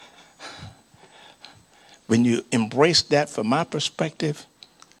 when you embrace that from my perspective,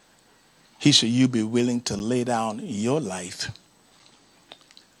 he said, you be willing to lay down your life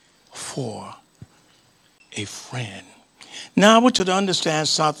for a friend. Now, I want you to understand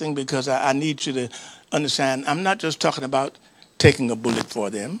something because I need you to understand. I'm not just talking about taking a bullet for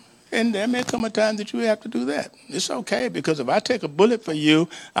them. And there may come a time that you have to do that. It's okay because if I take a bullet for you,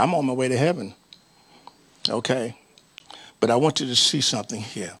 I'm on my way to heaven. Okay. But I want you to see something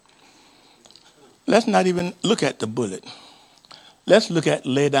here. Let's not even look at the bullet. Let's look at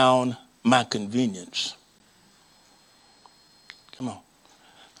lay down my convenience. Come on.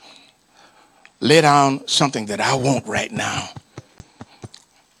 Lay down something that I want right now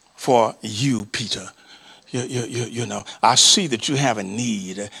for you, Peter. You know, I see that you have a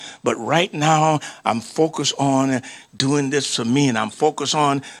need, but right now I'm focused on doing this for me, and I'm focused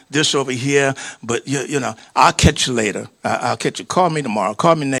on this over here. But you know, I'll catch you later. I'll catch you. Call me tomorrow.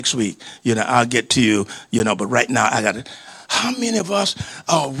 Call me next week. You know, I'll get to you. You know, but right now I got to. How many of us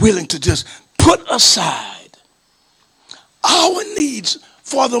are willing to just put aside our needs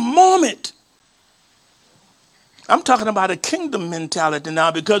for the moment? I'm talking about a kingdom mentality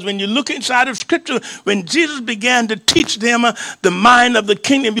now, because when you look inside of Scripture, when Jesus began to teach them the mind of the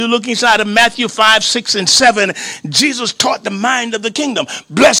kingdom, you look inside of Matthew 5, 6, and 7, Jesus taught the mind of the kingdom.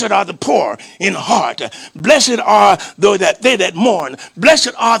 Blessed are the poor in heart. Blessed are they that mourn.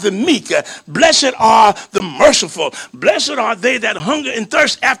 Blessed are the meek. Blessed are the merciful. Blessed are they that hunger and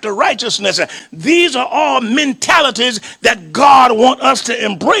thirst after righteousness. These are all mentalities that God wants us to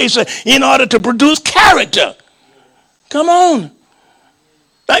embrace in order to produce character. Come on.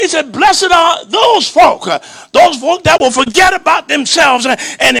 Now he said, blessed are those folk that will forget about themselves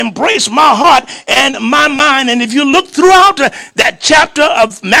and embrace my heart and my mind. And if you look throughout that chapter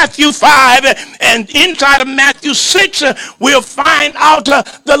of Matthew 5 and inside of Matthew 6, we'll find out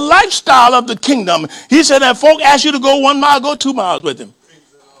the lifestyle of the kingdom. He said that folk ask you to go 1 mile, go 2 miles with him.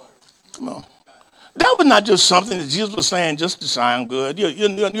 Come on. That was not just something that Jesus was saying just to sound good. You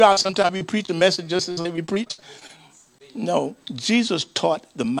know, sometimes we preach a message just as we preach. No, Jesus taught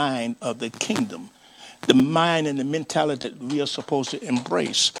the mind of the kingdom, the mind and the mentality that we are supposed to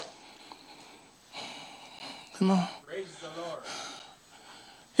embrace. Come on. Praise the Lord.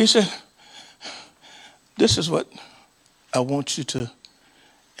 He said, this is what I want you to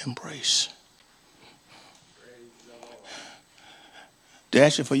embrace. Praise the Lord. They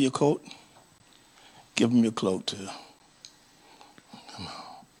ask you for your coat, give them your cloak too.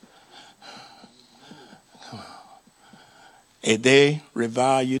 If they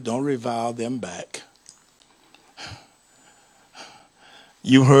revile you, don't revile them back.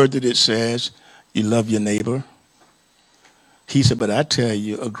 You heard that it says you love your neighbor. He said, but I tell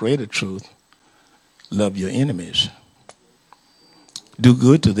you a greater truth. Love your enemies. Do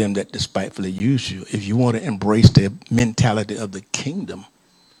good to them that despitefully use you. If you want to embrace the mentality of the kingdom,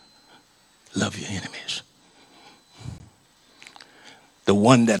 love your enemies. The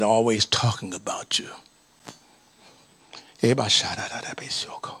one that always talking about you.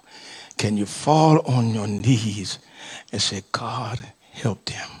 Can you fall on your knees and say, God, help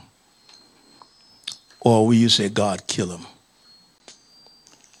them? Or will you say, God, kill them?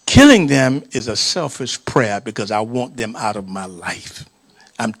 Killing them is a selfish prayer because I want them out of my life.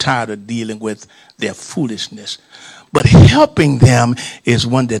 I'm tired of dealing with their foolishness. But helping them is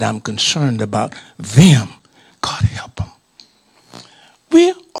one that I'm concerned about them. God, help them.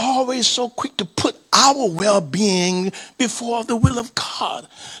 We're always so quick to put our well-being before the will of God.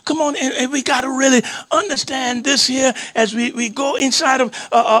 Come on, and we got to really understand this here as we go inside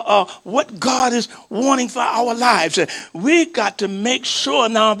of what God is wanting for our lives. We got to make sure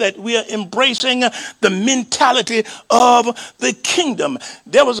now that we are embracing the mentality of the kingdom.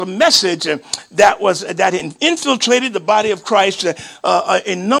 There was a message that infiltrated the body of Christ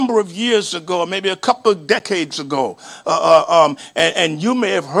a number of years ago, maybe a couple of decades ago, and you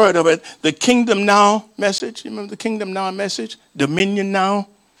may have heard of it, the Kingdom Now message. You remember the Kingdom Now message? Dominion Now?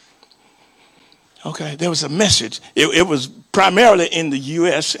 Okay, there was a message. It was primarily in the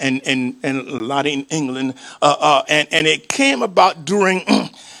U.S. and a lot in England. And it came about during,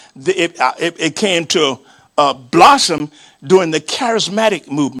 it came to blossom during the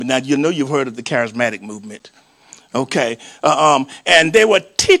charismatic movement. Now, you know you've heard of the charismatic movement. Okay. And they were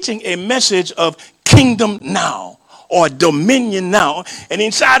teaching a message of Kingdom Now, or dominion now. And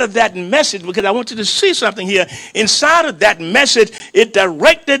inside of that message, because I want you to see something here, inside of that message, it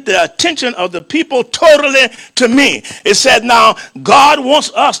directed the attention of the people totally to me. It said, now, God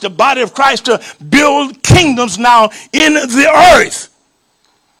wants us, the body of Christ, to build kingdoms now in the earth.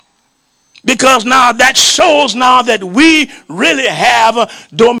 Because now that shows now that we really have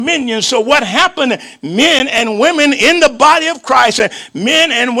dominion. So what happened? Men and women in the body of Christ,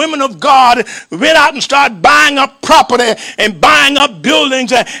 men and women of God, went out and started buying up property and buying up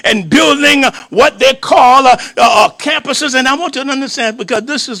buildings and building what they call campuses. And I want you to understand, because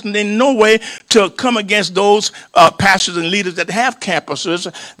this is in no way to come against those pastors and leaders that have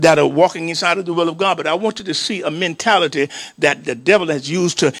campuses that are walking inside of the will of God. But I want you to see a mentality that the devil has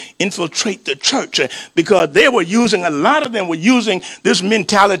used to infiltrate the church, because a lot of them were using this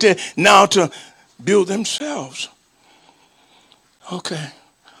mentality now to build themselves. Okay.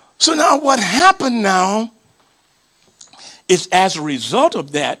 So now what happened now is, as a result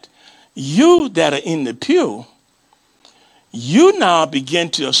of that, you that are in the pew, you now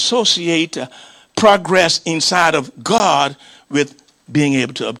begin to associate progress inside of God with being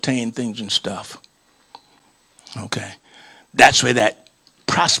able to obtain things and stuff. Okay. That's where that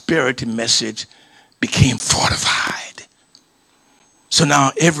prosperity message became fortified. So now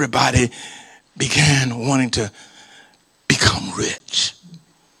everybody began wanting to become rich.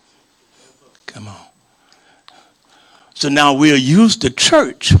 Come on. So now we'll use the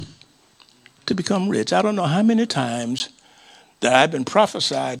church to become rich. I don't know how many times that I've been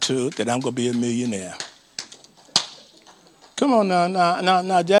prophesied to that I'm going to be a millionaire. Come on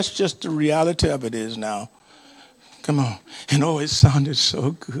now. That's just the reality of it is now. Come on. And oh, it sounded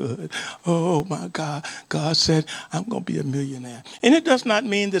so good. Oh, my God. God said, I'm going to be a millionaire. And it does not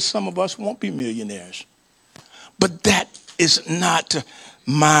mean that some of us won't be millionaires. But that is not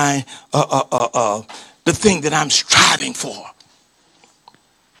my, the thing that I'm striving for.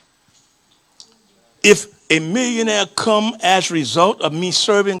 If a millionaire come as a result of me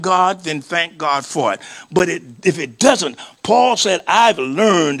serving God, then thank God for it. But if it doesn't, Paul said, I've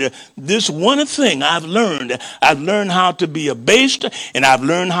learned this one thing. I've learned how to be abased, and I've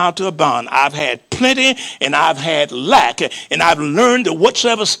learned how to abound. I've had plenty and I've had lack, and I've learned that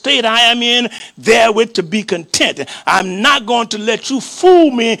whatsoever state I am in, therewith to be content. I'm not going to let you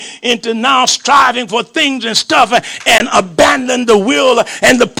fool me into now striving for things and stuff and abandon the will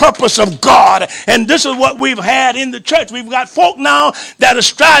and the purpose of God. And this is what we've had in the church. We've got folk now that are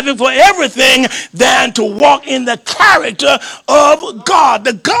striving for everything than to walk in the character of God.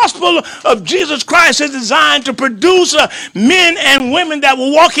 The gospel of Jesus Christ is designed to produce men and women that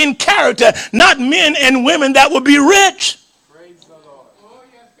will walk in character, not men and women that will be rich. Praise the Lord. Oh,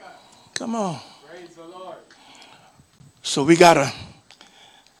 yes, God. Come on. Praise the Lord. So we got to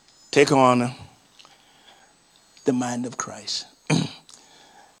take on the mind of Christ.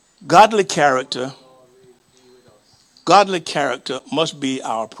 Godly character must be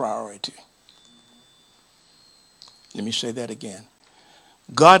our priority. Let me say that again.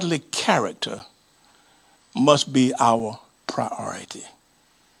 Godly character must be our priority.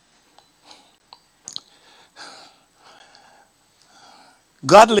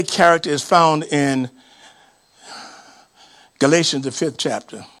 Godly character is found in Galatians, the 5th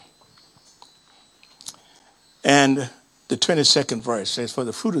chapter. And the 22nd verse says, for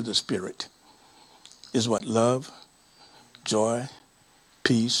the fruit of the Spirit is what? Love, joy,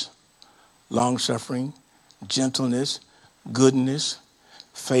 peace, long-suffering, gentleness, goodness,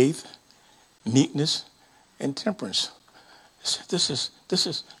 faith, meekness, and temperance. This is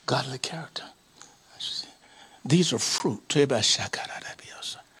godly character. These are fruit. The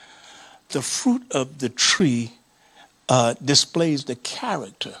fruit of the tree displays the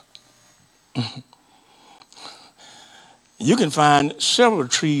character. You can find several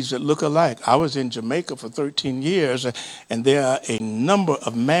trees that look alike. I was in Jamaica for 13 years, and there are a number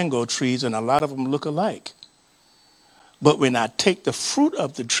of mango trees, and a lot of them look alike. But when I take the fruit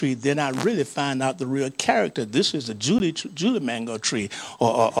of the tree, then I really find out the real character. This is a Julie mango tree,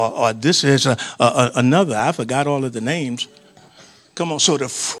 or this is another. I forgot all of the names. Come on. So the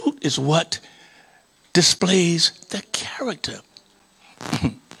fruit is what displays the character.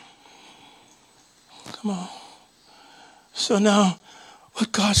 Come on. So now,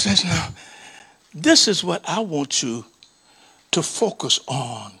 what God says now, this is what I want you to focus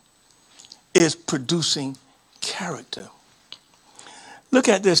on, is producing character. Look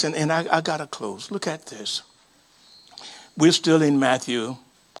at this, and I got to close. Look at this. We're still in Matthew,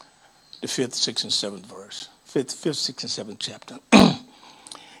 the 5th, 6th, and 7th verse. 5th, 6th, and 7th chapter.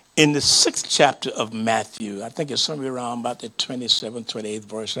 In the 6th chapter of Matthew, I think it's somewhere around about the 27th, 28th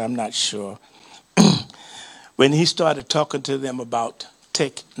verse, I'm not sure. When he started talking to them about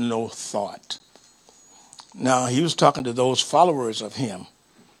take no thought. Now, he was talking to those followers of him.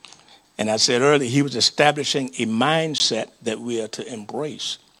 And I said earlier, he was establishing a mindset that we are to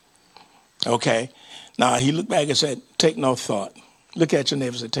embrace. Okay? Now, he looked back and said, take no thought. Look at your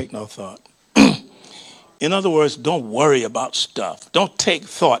neighbor and say, take no thought. In other words, don't worry about stuff. Don't take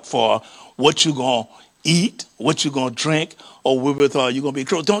thought for what you're going to eat, what you're going to drink, or wherewithal you're going to be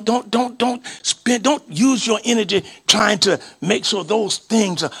clothed. Don't use your energy trying to make sure those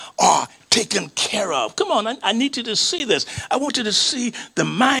things are taken care of. Come on, I need you to see this. I want you to see the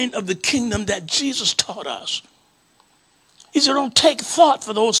mind of the kingdom that Jesus taught us. He said, don't take thought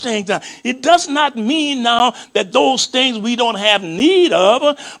for those things. Now, it does not mean now that those things we don't have need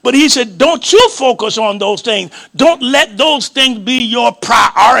of, but he said, don't you focus on those things. Don't let those things be your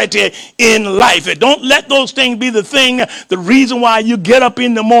priority in life. And don't let those things be the reason why you get up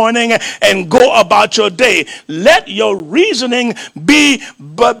in the morning and go about your day. Let your reasoning be,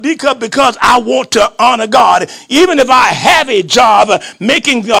 but because I want to honor God. Even if I have a job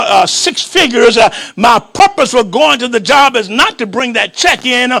making 6 figures, my purpose for going to the job is not to bring that check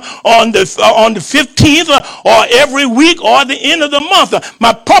in on the 15th or every week or the end of the month.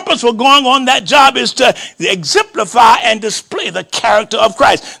 My purpose for going on that job is to exemplify and display the character of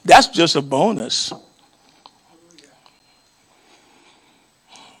Christ. That's just a bonus.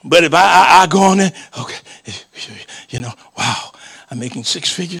 But if I go on there, okay, wow, I'm making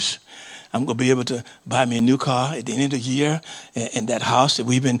 6 figures. I'm going to be able to buy me a new car at the end of the year, and that house that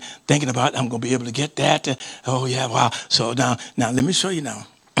we've been thinking about, I'm going to be able to get that. Oh, yeah, wow. So now let me show you now.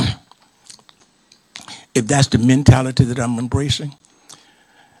 If that's the mentality that I'm embracing,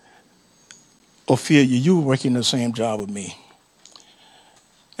 Ophelia, you were working the same job with me,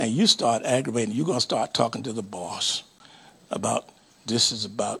 and you start aggravating, you're going to start talking to the boss about this is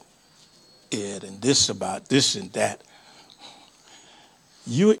about it, and this about this and that.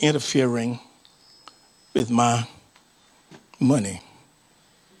 You're interfering with my money.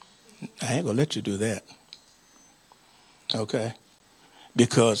 I ain't going to let you do that. Okay?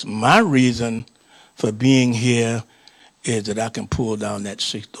 Because my reason for being here is that I can pull down those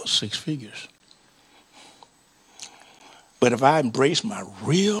 6 figures. But if I embrace my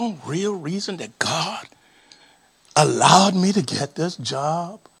real reason that God allowed me to get this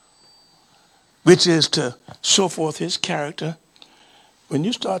job, which is to show forth his character, when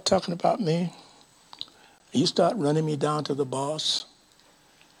you start talking about me, you start running me down to the boss,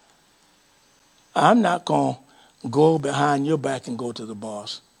 I'm not going to go behind your back and go to the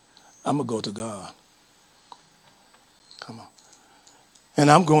boss. I'm going to go to God. Come on.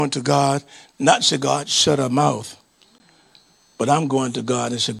 And I'm going to God, not say, God, shut her mouth, but I'm going to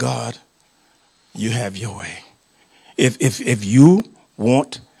God and say, God, you have your way. If you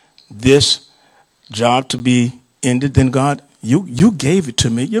want this job to be ended, then God, you gave it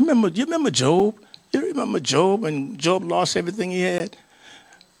to me. You remember Job? You remember Job when Job lost everything he had?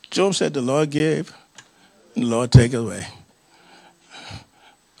 Job said, the Lord gave, and the Lord take away.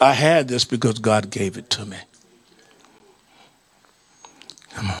 I had this because God gave it to me.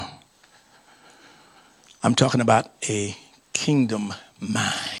 Come on. I'm talking about a kingdom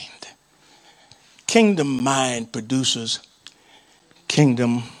mind. Kingdom mind produces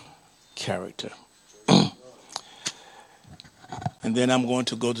kingdom character. And then I'm going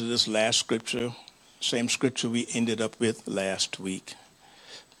to go to this last scripture, same scripture we ended up with last week.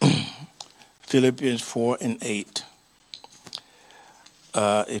 Philippians 4:8.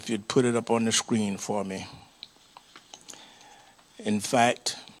 If you'd put it up on the screen for me. In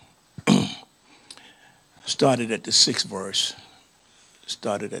fact, started at the 6th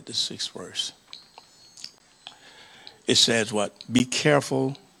verse. It says what? Be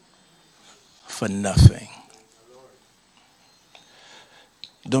careful for nothing.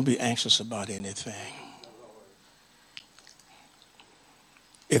 Don't be anxious about anything.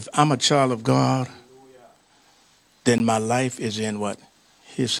 If I'm a child of God, then my life is in what?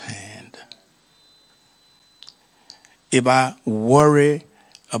 His hand. If I worry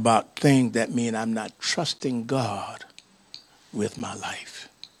about things, that means I'm not trusting God with my life.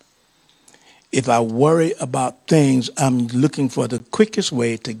 If I worry about things, I'm looking for the quickest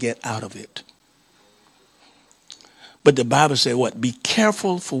way to get out of it. But the Bible said what? Be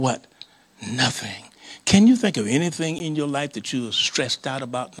careful for what? Nothing. Can you think of anything in your life that you are stressed out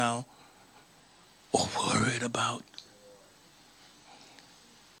about now or worried about?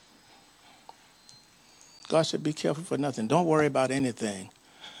 God said, be careful for nothing. Don't worry about anything.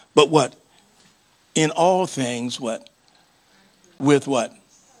 But what? In all things, what? With what?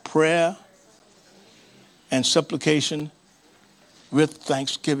 Prayer and supplication with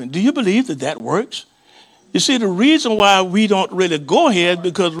thanksgiving. Do you believe that that works? You see, the reason why we don't really go here is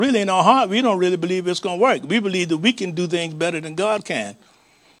because really in our heart, we don't really believe it's going to work. We believe that we can do things better than God can.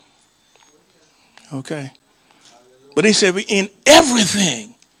 Okay. But he said, in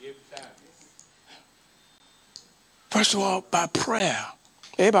everything, first of all, by prayer.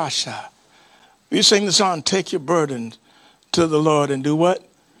 Ebasha. We sing the song, take your burden to the Lord and do what?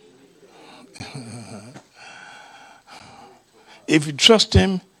 If you trust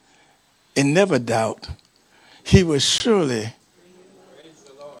him and never doubt, he will surely.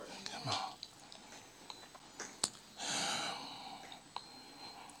 Come on.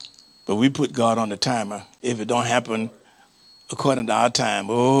 But we put God on the timer. If it don't happen according to our time.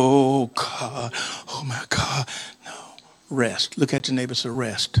 Oh, God. Oh, my God. No. Rest. Look at your neighbor and say,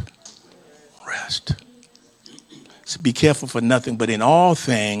 rest. Rest. So be careful for nothing, but in all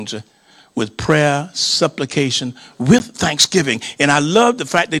things, with prayer, supplication, with thanksgiving. And I love the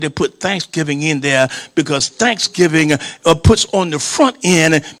fact that they put thanksgiving in there, because thanksgiving puts on the front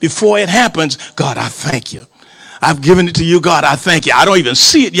end before it happens. God, I thank you. I've given it to you, God. I thank you. I don't even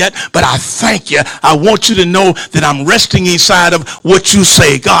see it yet, but I thank you. I want you to know that I'm resting inside of what you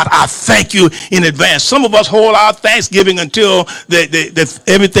say. God, I thank you in advance. Some of us hold our thanksgiving until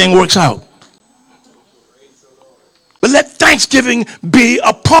everything works out. But let thanksgiving be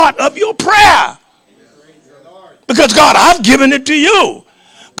a part of your prayer. Because, God, I've given it to you.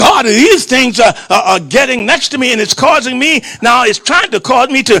 God, these things are getting next to me, and it's causing me, now it's trying to cause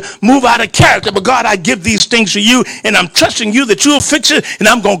me to move out of character. But God, I give these things to you, and I'm trusting you that you'll fix it, and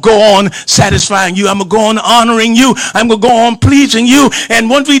I'm going to go on satisfying you. I'm going to go on honoring you. I'm going to go on pleasing you. And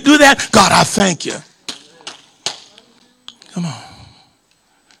once we do that, God, I thank you. Come on.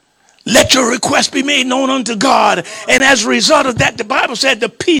 Let your request be made known unto God. And as a result of that, the Bible said the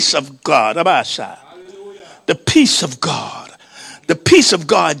peace of God, the peace of God. The peace of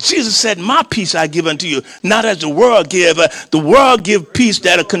God. Jesus said, my peace I give unto you, not as the world give. The world give peace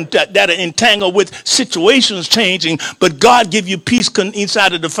that are entangled with situations changing, but God give you peace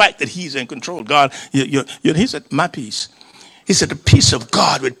inside of the fact that he's in control. God, he said, my peace. He said, the peace of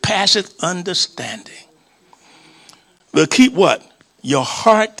God which passeth understanding will keep what? Your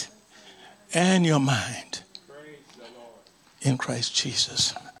heart and your mind in Christ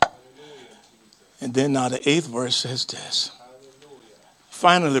Jesus. And then now the 8th verse says this.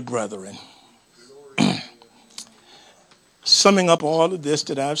 Finally, brethren, summing up all of this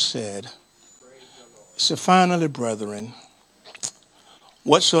that I've said, so finally, brethren,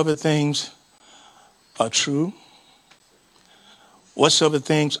 whatsoever things are true, whatsoever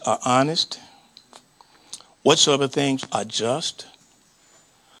things are honest, whatsoever things are just,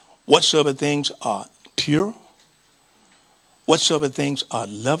 whatsoever things are pure, whatsoever things are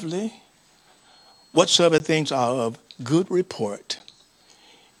lovely, whatsoever things are of good report,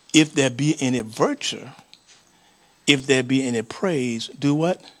 if there be any virtue, if there be any praise, do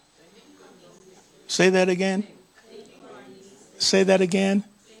what? Say that again. Say that again.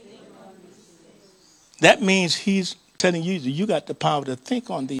 That means he's telling you that you got the power to think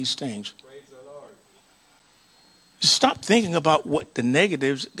on these things. Stop thinking about what the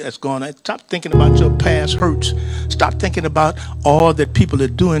negatives that's going on. Stop thinking about your past hurts. Stop thinking about all that people are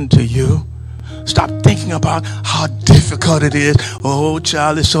doing to you. Stop thinking about how difficult it is. Oh,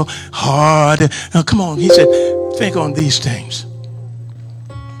 child, it's so hard. Now, come on. He said, think on these things.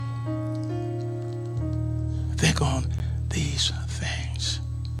 Think on these things.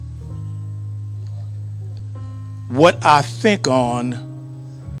 What I think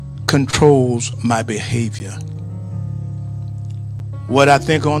on controls my behavior. What I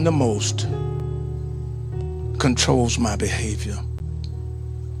think on the most controls my behavior.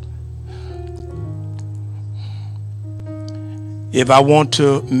 If I want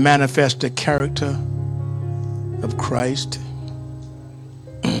to manifest the character of Christ,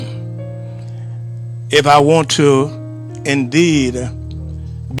 if I want to indeed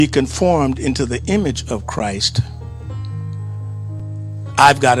be conformed into the image of Christ,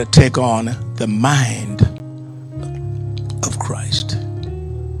 I've got to take on the mind of Christ.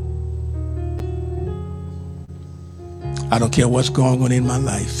 I don't care what's going on in my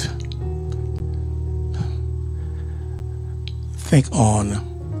life. Think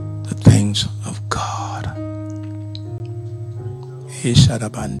on the things of God.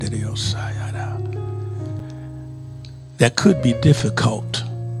 That could be difficult,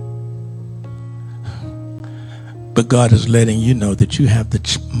 but God is letting you know that you have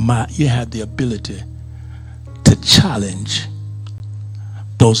the ability to challenge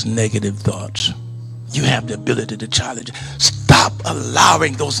those negative thoughts. You have the ability to challenge. Stop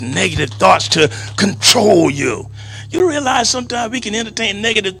allowing those negative thoughts to control you. You realize sometimes we can entertain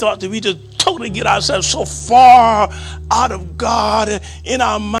negative thoughts that we just totally get ourselves so far out of God in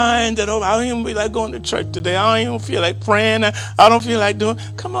our mind that, oh, I don't even feel like going to church today. I don't even feel like praying. I don't feel like doing.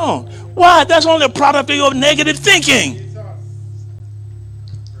 Come on. Why? That's only a product of your negative thinking.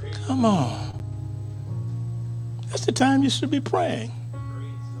 Come on. That's the time you should be praying.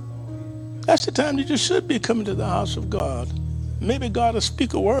 That's the time that you should be coming to the house of God. Maybe God will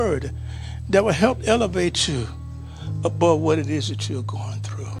speak a word that will help elevate you above what it is that you're going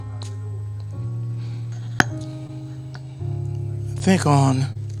through. Think on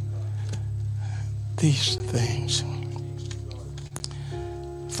these things.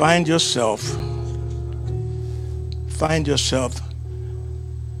 Find yourself find yourself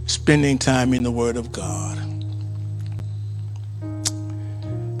spending time in the Word of God.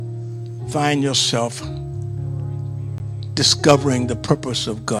 Find yourself discovering the purpose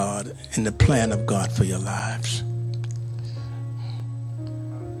of God and the plan of God for your lives.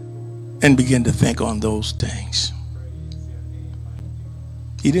 And begin to think on those things.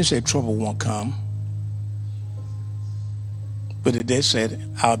 He didn't say trouble won't come. But it did say,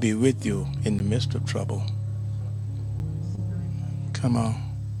 I'll be with you in the midst of trouble. Come on.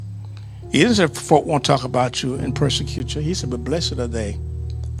 He didn't say folk won't talk about you and persecute you. He said, but blessed are they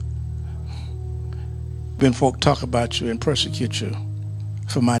when folk talk about you and persecute you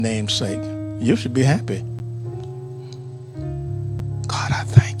for my name's sake. You should be happy. God, I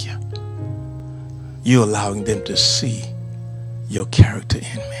thank you. You're allowing them to see your character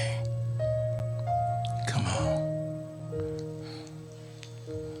in me. Come on.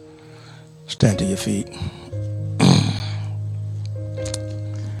 Stand to your feet.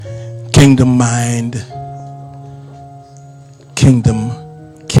 Kingdom mind, kingdom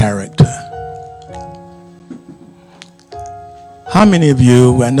character. How many of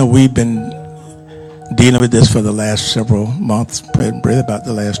you, I know we've been dealing with this for the last several months, probably about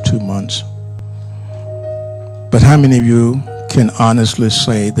the last 2 months. But how many of you can honestly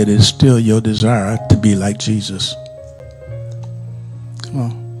say that it's still your desire to be like Jesus? Come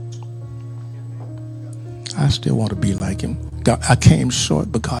on. I still want to be like him. God, I came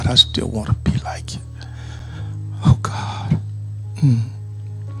short, but God, I still want to be like you. Oh, God.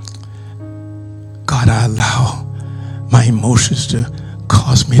 God, I allow my emotions to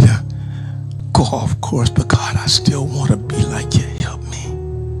cause me to go off course, but God, I still want to be like you. Help me.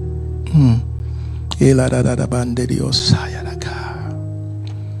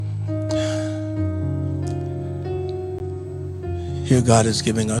 Here God is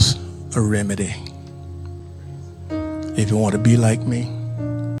giving us a remedy. If you want to be like me,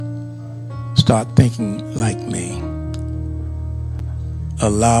 start thinking like me.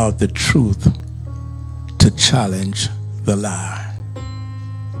 Allow the truth to challenge the lie.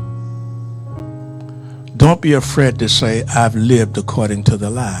 Don't be afraid to say, I've lived according to the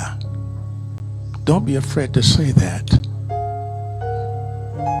lie. Don't be afraid to say that.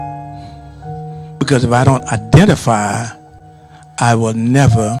 Because if I don't identify, I will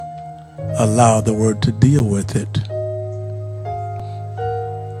never allow the word to deal with it.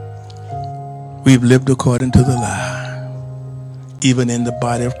 We've lived according to the lie, even in the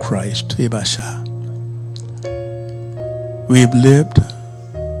body of Christ. We've lived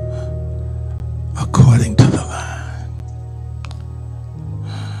according to the lie.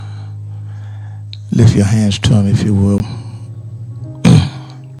 Lift your hands to him if you will.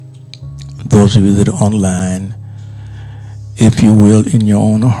 Those of you that are online, if you will, in your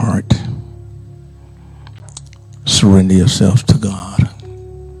own heart, surrender yourselves to God.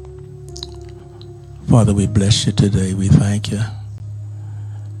 Father, we bless you today. We thank you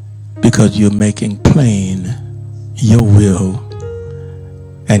because you're making plain your will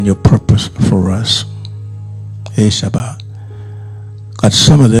and your purpose for us. Hey, Shabbat. God,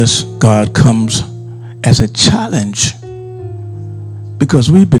 some of this, God, comes as a challenge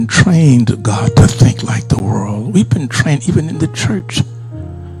because we've been trained, God, to think like the world. We've been trained, even in the church,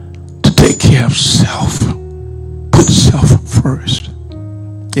 to take care of self. Put self first.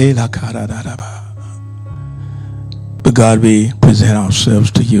 But God, we present ourselves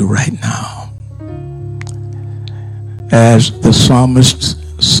to you right now. As the psalmist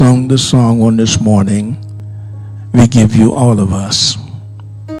sung the song on this morning, we give you all of us.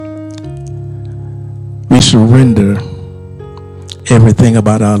 We surrender everything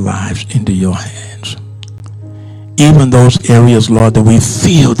about our lives into your hands. Even those areas, Lord, that we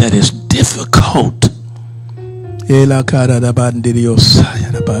feel that is difficult.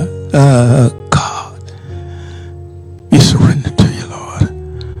 God, we surrender to you, Lord.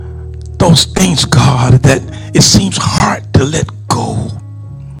 Those things, God, that it seems hard to let go.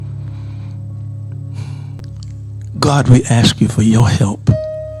 God, we ask you for your help.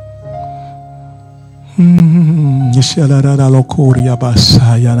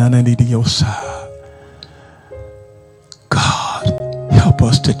 God, help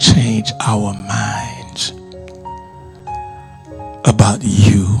us to change our minds about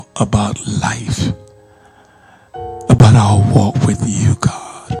you, about life, about our walk with you, God.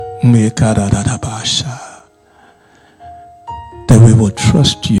 That we will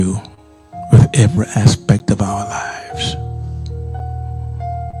trust you with every aspect of our lives.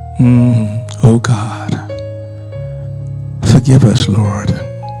 Oh God, forgive us, Lord,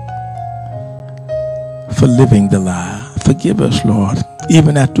 for living the lie. Forgive us, Lord,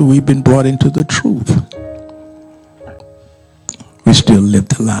 even after we've been brought into the truth. we still live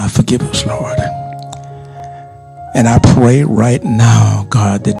the life. Forgive us, Lord. And I pray right now,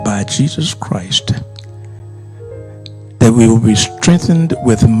 God, that by Jesus Christ, that we will be strengthened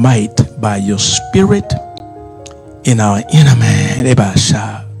with might by your Spirit in our inner man.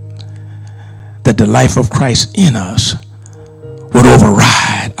 That the life of Christ in us would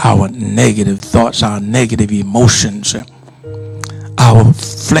override our negative thoughts, our negative emotions, our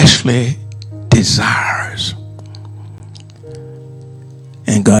fleshly desires.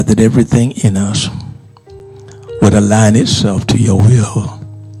 And God, that everything in us would align itself to your will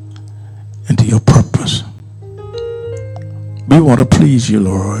and to your purpose. We want to please you,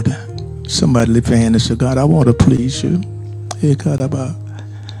 Lord. Somebody lift your hand and say, God, I want to please you.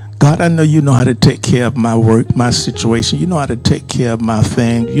 God, I know you know how to take care of my work, my situation. You know how to take care of my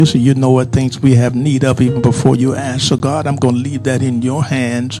things. You say you know what things we have need of even before you ask. So, God, I'm going to leave that in your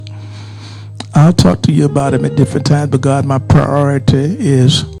hands. I'll talk to you about them at different times. But, God, my priority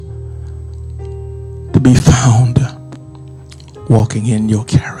is to be found walking in your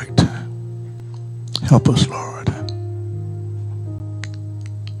character. Help us, Lord.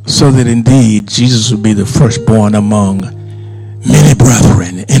 So that indeed Jesus will be the firstborn among many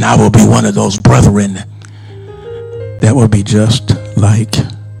brethren, and I will be one of those brethren that will be just like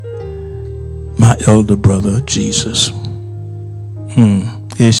my elder brother Jesus.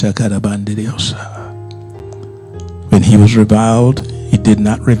 When he was reviled, he did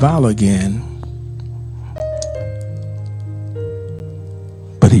not revile again,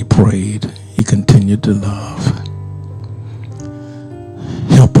 but he prayed. He continued to love.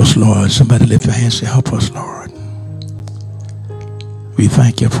 Help us, Lord. Somebody lift your hands and say, help us, Lord. We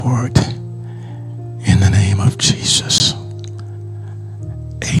thank you for it in the name of Jesus.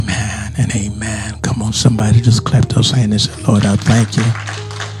 Amen and amen. Come on, somebody just clap those hands and say, Lord, I thank you.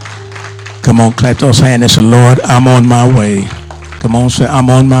 Come on, clap those hands and say, Lord, I'm on my way. Come on, say, I'm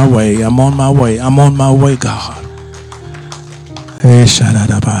on my way. I'm on my way. I'm on my way, God. You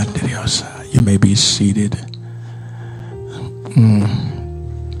may be seated.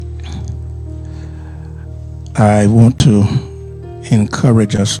 I want to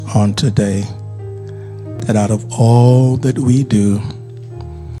encourage us on today that out of all that we do,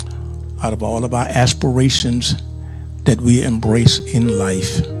 out of all of our aspirations that we embrace in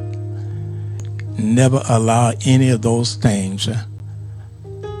life, never allow any of those things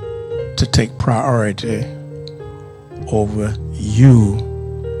to take priority over you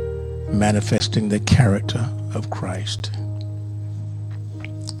manifesting the character of Christ.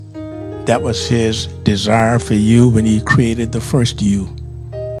 That was his desire for you when he created the first you.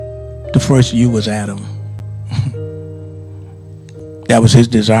 The first you was Adam. That was his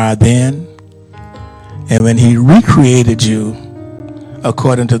desire then. And when he recreated you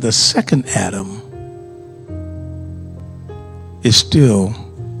according to the second Adam, it's still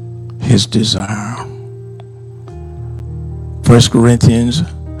his desire. 1 Corinthians,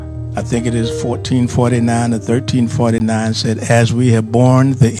 I think it is 14:49 or 13:49 said, as we have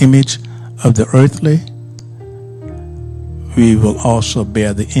borne the image of the earthly, we will also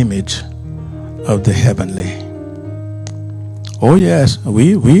bear the image of the heavenly. Oh yes,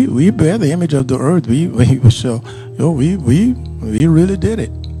 we bear the image of the earth. We really did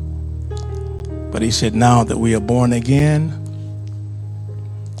it. But he said, now that we are born again,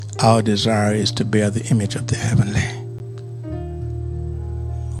 our desire is to bear the image of the heavenly.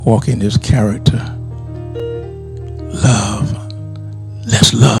 Walk in his character. Love.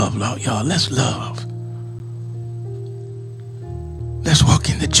 Let's love, Lord, y'all. Let's love. Let's walk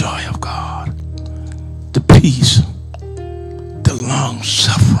in the joy of God, the peace, the long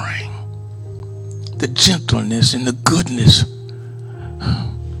suffering, the gentleness and the goodness,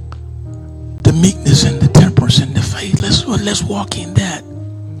 the meekness and the temperance and the faith. Let's walk in that.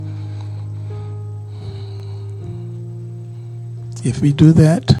 If we do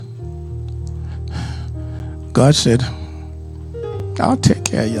that, God said, I'll take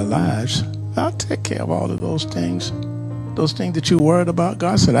care of your lives. I'll take care of all of those things. Those things that you're worried about,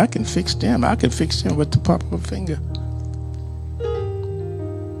 God said, I can fix them. I can fix them with the pop of a finger.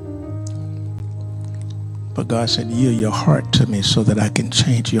 But God said, yield your heart to me so that I can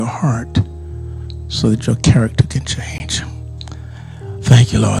change your heart, so that your character can change.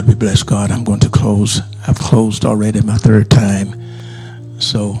 Thank you, Lord. We bless God. I'm going to close. I've closed already my third time.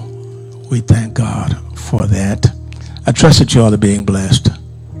 So we thank God for that. I trust that you all are being blessed.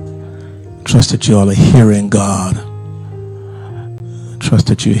 Trust that you all are hearing God. Trust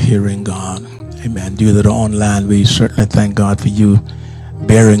that you're hearing God. Amen. You that are online, we certainly thank God for you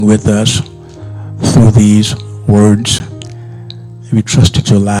bearing with us through these words. We trust that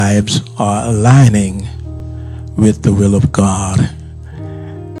your lives are aligning with the will of God,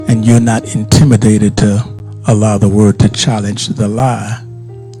 and you're not intimidated to allow the word to challenge the lie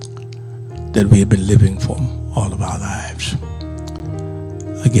that we have been living for all of our lives.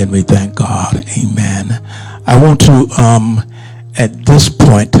 Again, we thank God. Amen. I want to, at this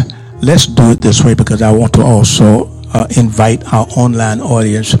point, let's do it this way, because I want to also invite our online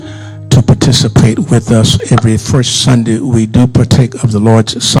audience to participate with us. Every first Sunday, we do partake of the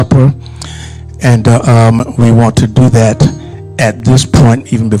Lord's Supper, and we want to do that at this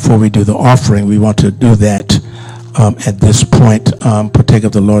point. Even before we do the offering, we want to do that at this point, partake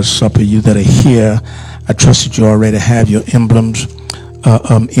of the Lord's Supper. You that are here, I trust that you already have your emblems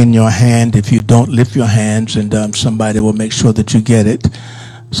in your hand. If you don't, lift your hands, and somebody will make sure that you get it,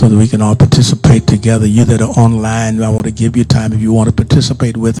 so that we can all participate together. You that are online, I want to give you time. If you want to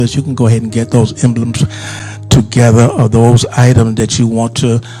participate with us, you can go ahead and get those emblems together, or those items that you want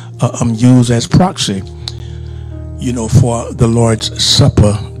to use as proxy, for the Lord's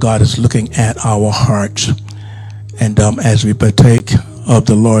Supper. God is looking at our hearts. And as we partake of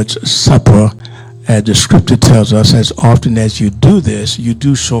the Lord's Supper, as the scripture tells us, as often as you do this, you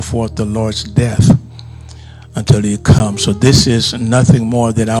do show forth the Lord's death until he comes. So this is nothing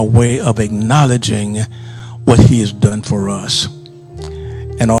more than our way of acknowledging what he has done for us,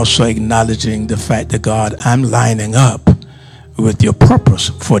 and also acknowledging the fact that, God, I'm lining up with your purpose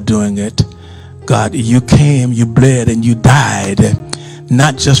for doing it. God, you came, you bled, and you died,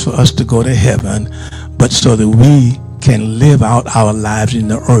 not just for us to go to heaven, but so that we can live out our lives in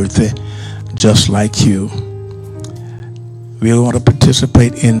the earth just like you. We want to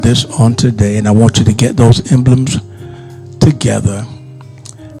participate in this on today, and I want you to get those emblems together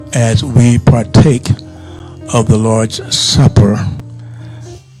as we partake of the Lord's Supper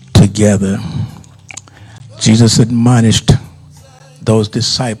together. Jesus admonished those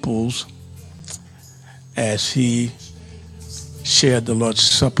disciples as he shared the Lord's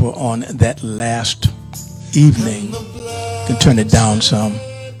Supper on that last evening. You can turn it down some.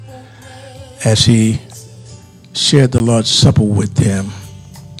 As he shared the Lord's Supper with them,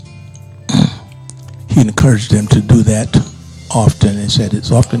 he encouraged them to do that often, and said,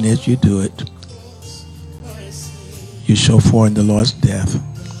 as often as you do it, you show forth the Lord's death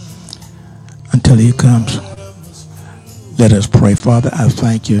until he comes. Let us pray. Father, I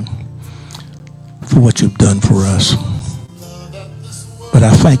thank you for what you've done for us, but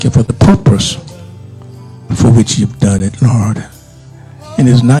I thank you for the purpose for which you've done it, Lord. And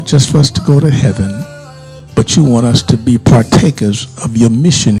it's not just for us to go to heaven, but you want us to be partakers of your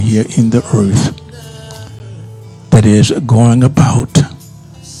mission here in the earth, that is, going about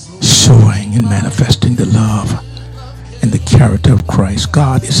showing and manifesting the love and the character of Christ.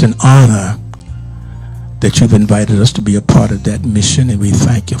 God, it's an honor that you've invited us to be a part of that mission, and we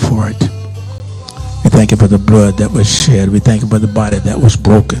thank you for it. We thank you for the blood that was shed. We thank you for the body that was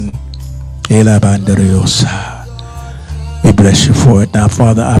broken. We bless you for it. Now,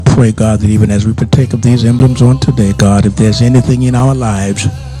 Father, I pray, God, that even as we partake of these emblems on today, God, if there's anything in our lives,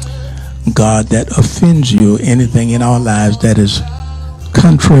 God, that offends you, anything in our lives that is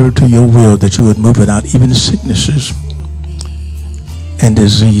contrary to your will, that you would move it out, even sicknesses and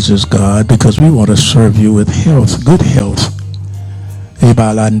diseases, God, because we want to serve you with health, good health. We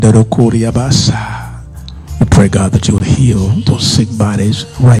pray, God, that you will heal those sick bodies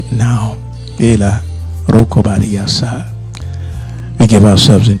right now. We give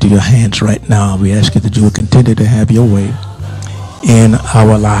ourselves into your hands right now. We ask you that you will continue to have your way in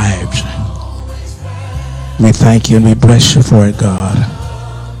our lives. We thank you and we bless you for it, God.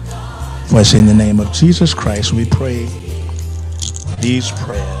 For it's in the name of Jesus Christ we pray these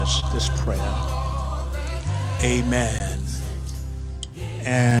prayers, this prayer. Amen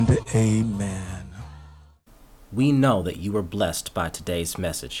and amen. We know that you were blessed by today's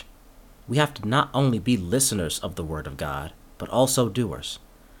message. We have to not only be listeners of the Word of God, but also doers.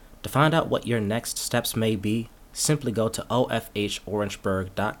 To find out what your next steps may be, simply go to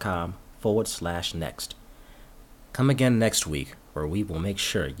ofhorangeburg.com/next. Come again next week, where we will make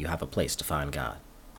sure you have a place to find God.